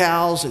 skinny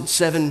cows and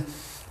 7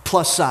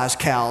 plus-size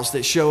cows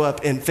that show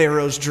up in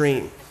Pharaoh's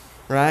dream,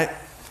 right?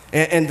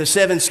 And the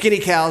 7 skinny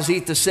cows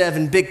eat the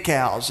 7 big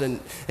cows, and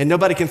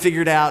nobody can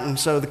figure it out. And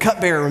so the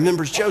cupbearer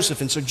remembers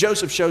Joseph, and so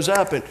Joseph shows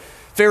up, and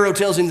Pharaoh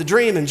tells him the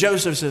dream, and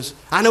Joseph says,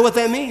 I know what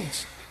that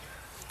means.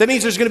 That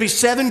means there's going to be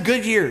 7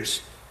 good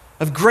years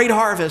of great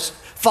harvest,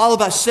 followed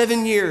by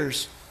 7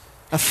 years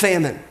of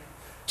famine.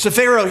 So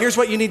Pharaoh, here's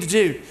what you need to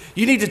do.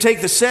 You need to take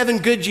the 7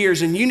 good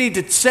years, and you need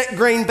to set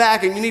grain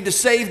back, and you need to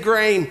save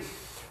grain.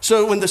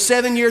 So when the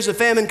 7 years of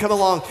famine come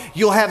along,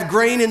 you'll have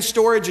grain in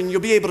storage, and you'll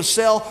be able to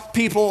sell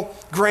people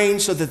grain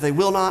so that they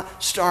will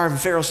not starve.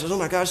 And Pharaoh says, oh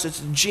my gosh,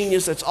 that's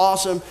genius, that's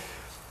awesome.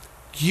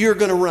 You're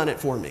going to run it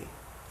for me.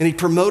 And he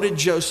promoted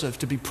Joseph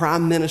to be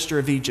prime minister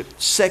of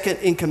Egypt, second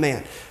in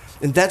command.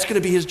 And that's going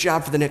to be his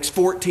job for the next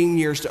 14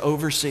 years to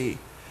oversee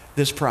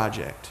this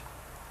project.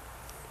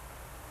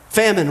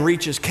 Famine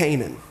reaches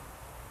Canaan,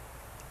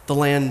 the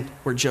land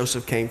where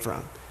Joseph came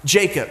from.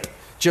 Jacob,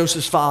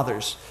 Joseph's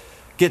fathers,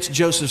 gets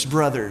Joseph's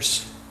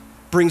brothers,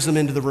 brings them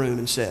into the room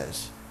and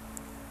says,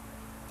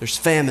 there's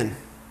famine,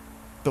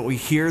 but we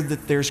hear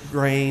that there's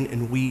grain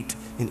and wheat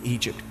in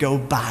Egypt. Go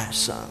buy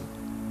some.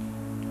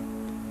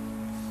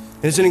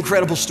 And it's an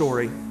incredible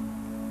story,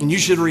 and you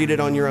should read it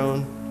on your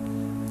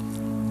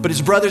own. But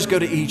his brothers go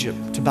to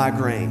Egypt to buy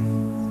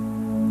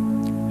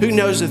grain. Who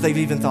knows if they've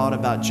even thought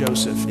about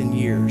Joseph in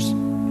years?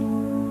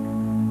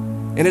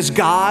 And as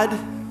God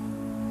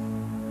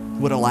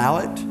would allow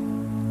it,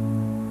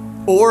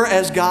 or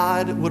as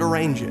God would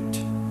arrange it,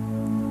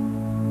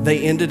 they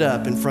ended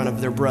up in front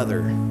of their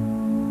brother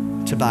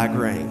to buy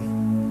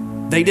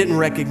grain. They didn't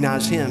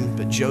recognize him,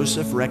 but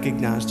Joseph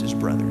recognized his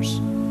brothers.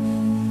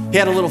 He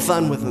had a little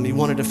fun with them. He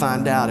wanted to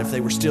find out if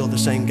they were still the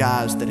same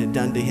guys that had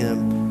done to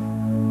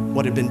him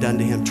what had been done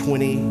to him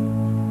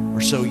 20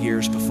 or so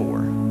years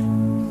before.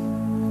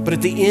 But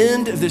at the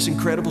end of this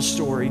incredible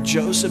story,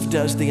 Joseph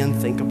does the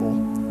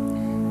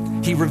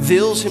unthinkable. He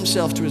reveals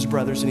himself to his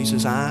brothers and he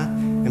says, I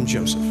am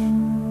Joseph.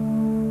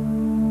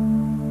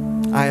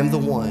 I am the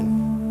one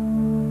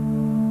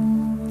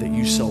that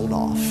you sold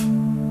off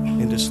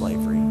into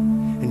slavery.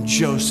 And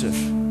Joseph,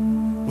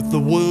 with the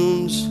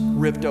wounds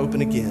ripped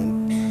open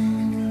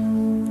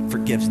again,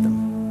 forgives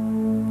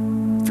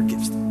them.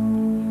 Forgives them.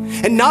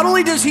 And not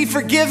only does he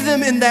forgive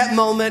them in that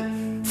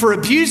moment for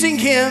abusing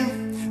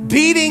him,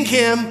 beating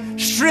him,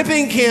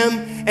 stripping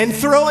him, and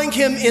throwing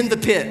him in the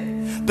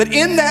pit, but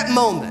in that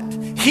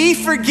moment, He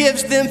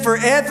forgives them for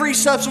every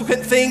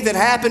subsequent thing that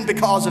happened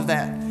because of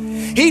that.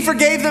 He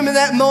forgave them in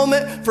that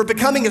moment for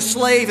becoming a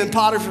slave in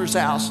Potiphar's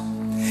house.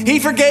 He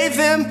forgave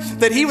them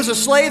that he was a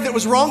slave that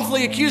was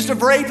wrongfully accused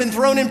of rape and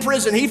thrown in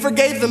prison. He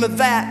forgave them of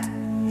that.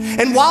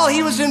 And while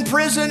he was in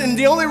prison, and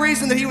the only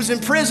reason that he was in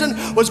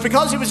prison was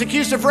because he was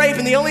accused of rape,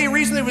 and the only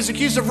reason that he was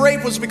accused of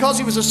rape was because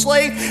he was a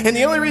slave, and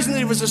the only reason that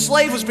he was a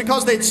slave was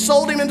because they'd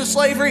sold him into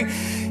slavery,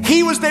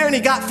 he was there and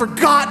he got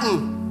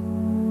forgotten.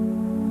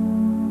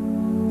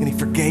 And he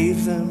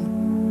forgave them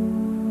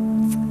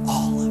for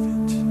all of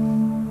it.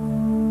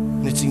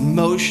 And it's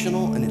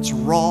emotional and it's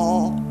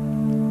raw.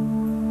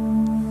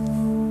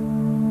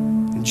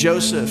 And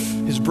Joseph,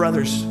 his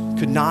brothers,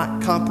 could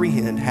not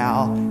comprehend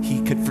how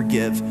he could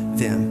forgive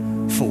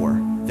them for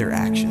their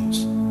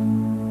actions.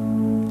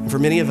 And for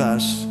many of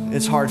us,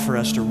 it's hard for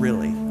us to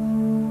really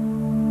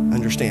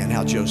understand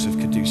how Joseph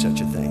could do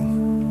such a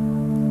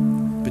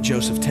thing. But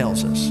Joseph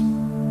tells us.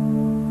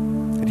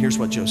 And here's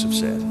what Joseph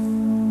said.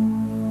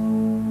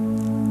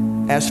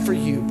 As for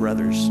you,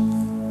 brothers,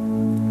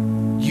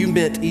 you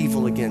meant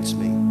evil against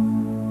me,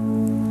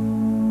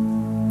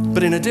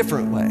 but in a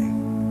different way.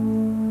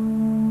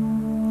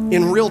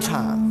 In real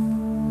time,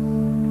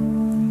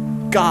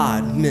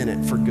 God meant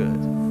it for good.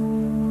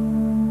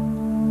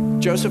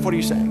 Joseph, what are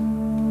you saying?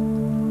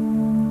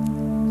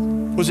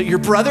 Was it your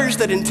brothers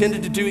that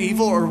intended to do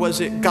evil, or was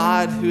it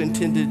God who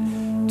intended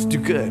to do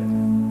good?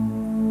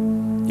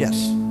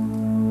 Yes.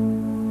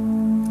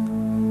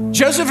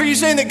 Joseph, are you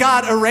saying that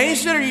God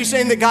arranged it, or are you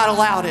saying that God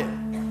allowed it?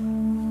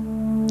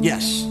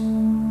 Yes.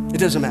 It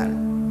doesn't matter.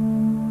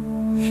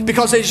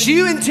 Because as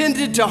you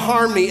intended to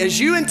harm me, as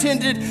you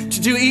intended to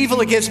do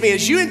evil against me,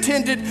 as you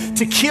intended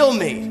to kill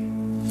me,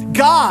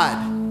 God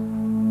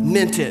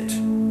meant it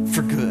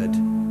for good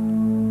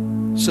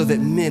so that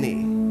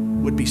many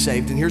would be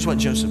saved. And here's what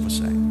Joseph was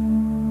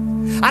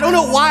saying. I don't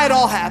know why it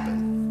all happened.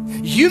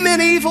 You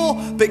meant evil,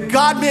 but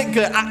God meant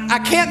good. I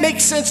can't make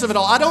sense of it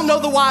all. I don't know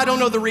the why, I don't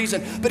know the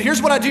reason. But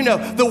here's what I do know.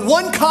 The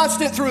one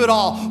constant through it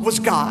all was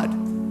God.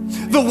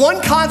 The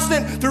one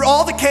constant through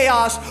all the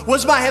chaos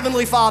was my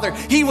Heavenly Father.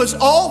 He was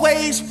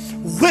always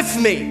with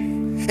me.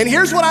 And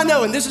here's what I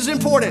know, and this is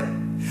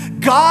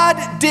important.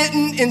 God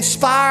didn't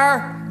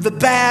inspire the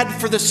bad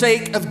for the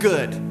sake of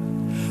good,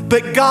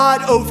 but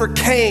God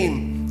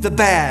overcame the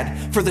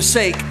bad for the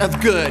sake of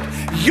good.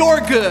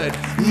 Your good,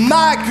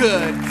 my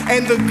good,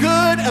 and the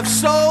good of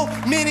so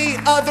many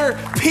other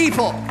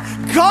people.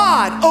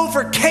 God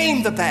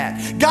overcame the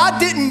bad. God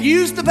didn't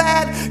use the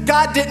bad.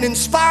 God didn't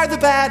inspire the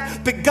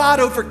bad, but God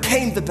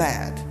overcame the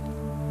bad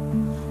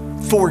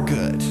for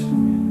good,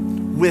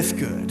 with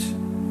good.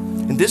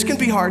 And this can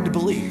be hard to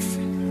believe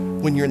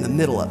when you're in the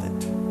middle of it.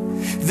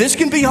 This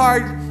can be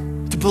hard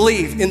to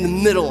believe in the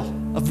middle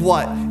of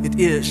what it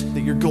is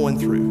that you're going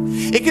through.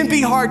 It can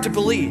be hard to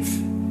believe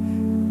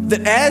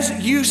that as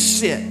you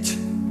sit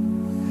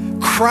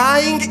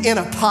crying in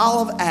a pile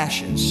of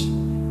ashes,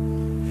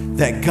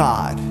 that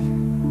God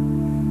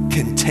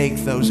can take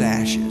those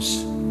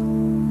ashes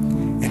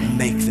and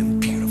make them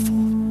beautiful.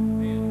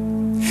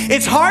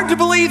 It's hard to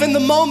believe in the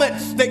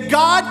moment that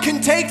God can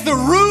take the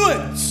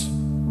ruins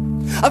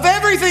of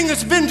everything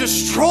that's been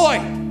destroyed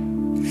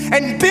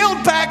and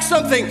build back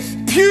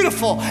something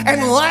beautiful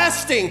and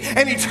lasting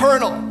and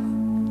eternal.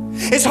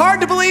 It's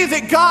hard to believe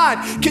that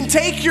God can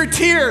take your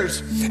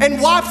tears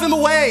and wipe them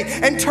away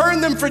and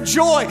turn them for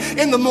joy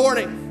in the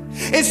morning.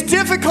 It's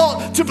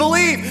difficult to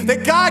believe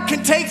that God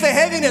can take the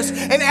heaviness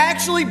and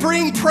actually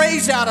bring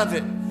praise out of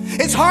it.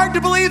 It's hard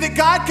to believe that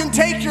God can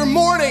take your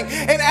mourning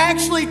and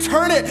actually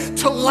turn it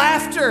to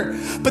laughter.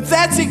 But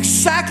that's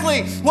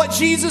exactly what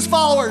Jesus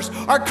followers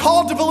are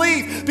called to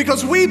believe,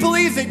 because we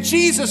believe that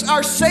Jesus,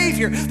 our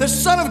Savior, the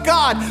Son of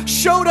God,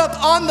 showed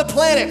up on the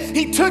planet.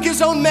 He took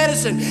his own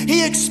medicine.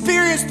 He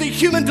experienced the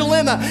human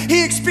dilemma.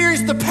 He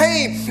experienced the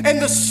pain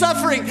and the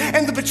suffering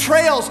and the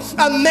betrayals,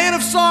 a man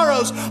of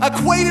sorrows,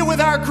 acquainted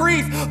with our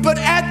grief. But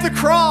at the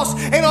cross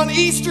and on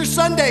Easter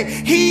Sunday,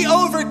 he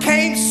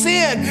overcame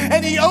sin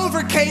and he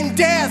overcame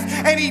death,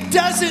 and he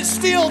does it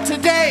still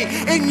today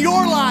in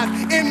your life,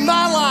 in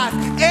my life.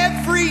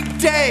 Every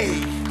day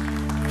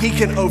he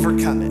can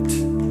overcome it,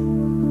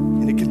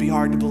 and it can be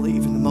hard to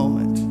believe in the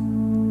moment,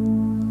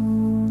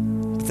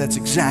 but that's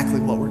exactly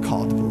what we're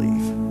called to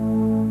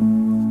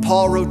believe.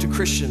 Paul wrote to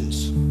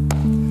Christians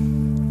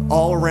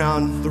all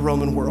around the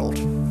Roman world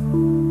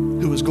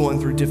who was going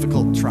through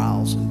difficult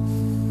trials,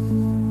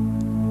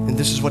 and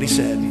this is what he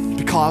said: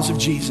 because of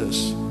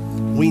Jesus,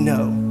 we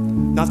know,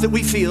 not that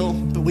we feel,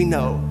 but we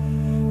know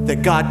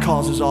that God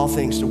causes all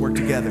things to work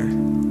together.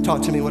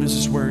 Talk to me, what is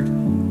this word?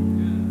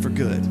 For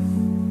good.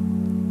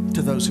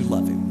 To those who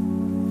love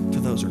him, to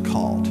those who are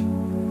called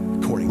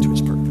according to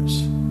his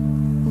purpose.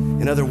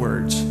 In other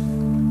words,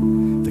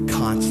 the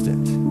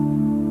constant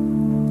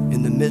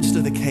in the midst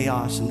of the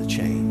chaos and the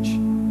change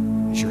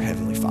is your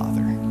Heavenly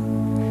Father.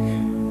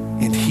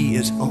 And he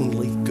is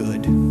only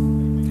good.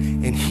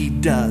 And he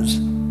does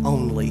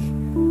only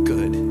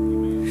good.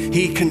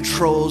 He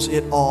controls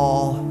it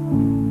all,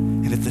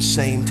 and at the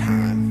same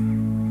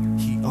time,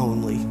 he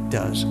only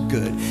does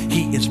good.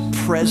 He is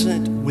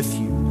present with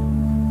you.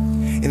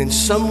 And in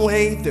some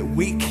way that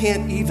we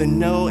can't even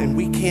know and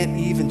we can't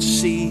even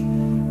see,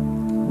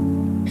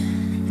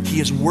 he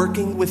is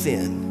working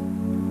within.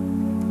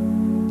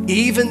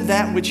 Even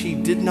that which he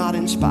did not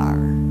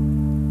inspire,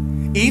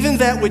 even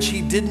that which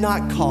he did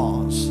not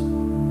cause,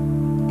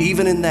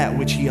 even in that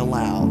which he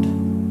allowed,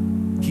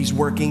 he's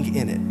working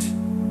in it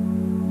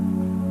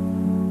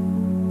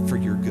for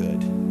your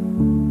good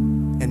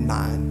and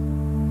mine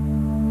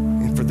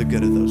and for the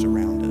good of those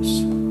around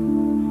us.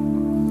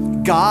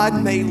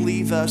 God may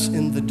leave us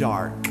in the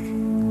dark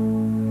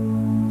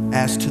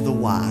as to the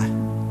why,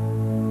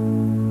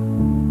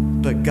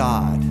 but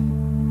God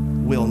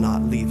will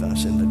not leave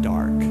us in the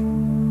dark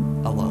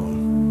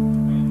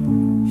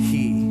alone.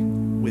 He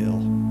will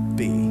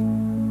be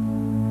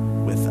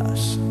with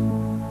us.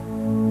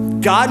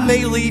 God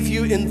may leave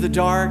you in the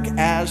dark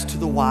as to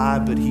the why,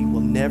 but he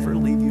will never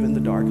leave you in the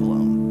dark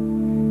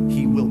alone.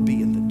 He will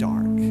be in the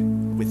dark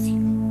with you.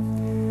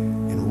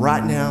 And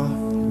right now,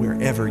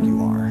 wherever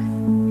you are,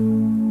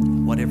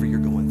 whatever you're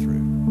going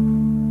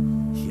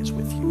through, he is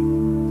with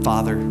you.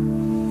 Father,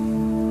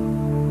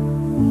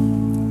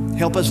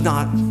 help us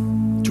not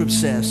to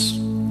obsess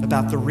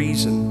about the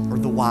reason or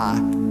the why.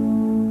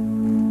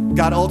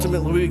 God,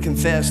 ultimately we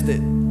confess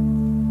that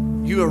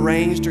you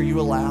arranged or you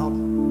allowed.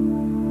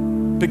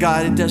 But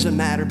God, it doesn't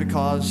matter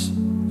because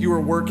you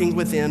are working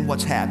within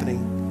what's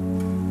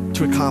happening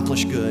to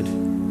accomplish good.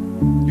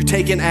 You're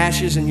taking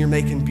ashes and you're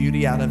making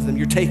beauty out of them.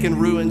 You're taking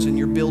ruins and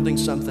you're building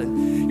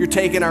something. You're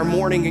taking our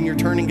mourning and you're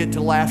turning it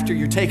to laughter.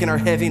 You're taking our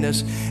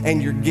heaviness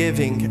and you're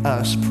giving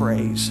us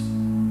praise.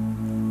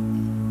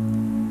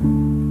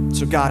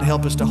 So God,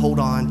 help us to hold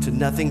on to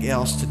nothing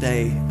else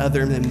today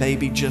other than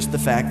maybe just the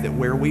fact that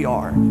where we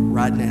are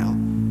right now,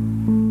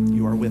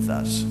 you are with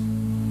us.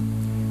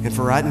 And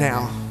for right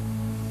now,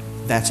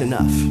 that's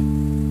enough.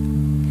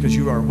 Because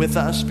you are with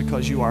us,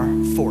 because you are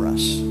for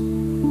us.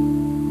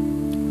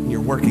 And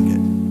you're working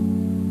it.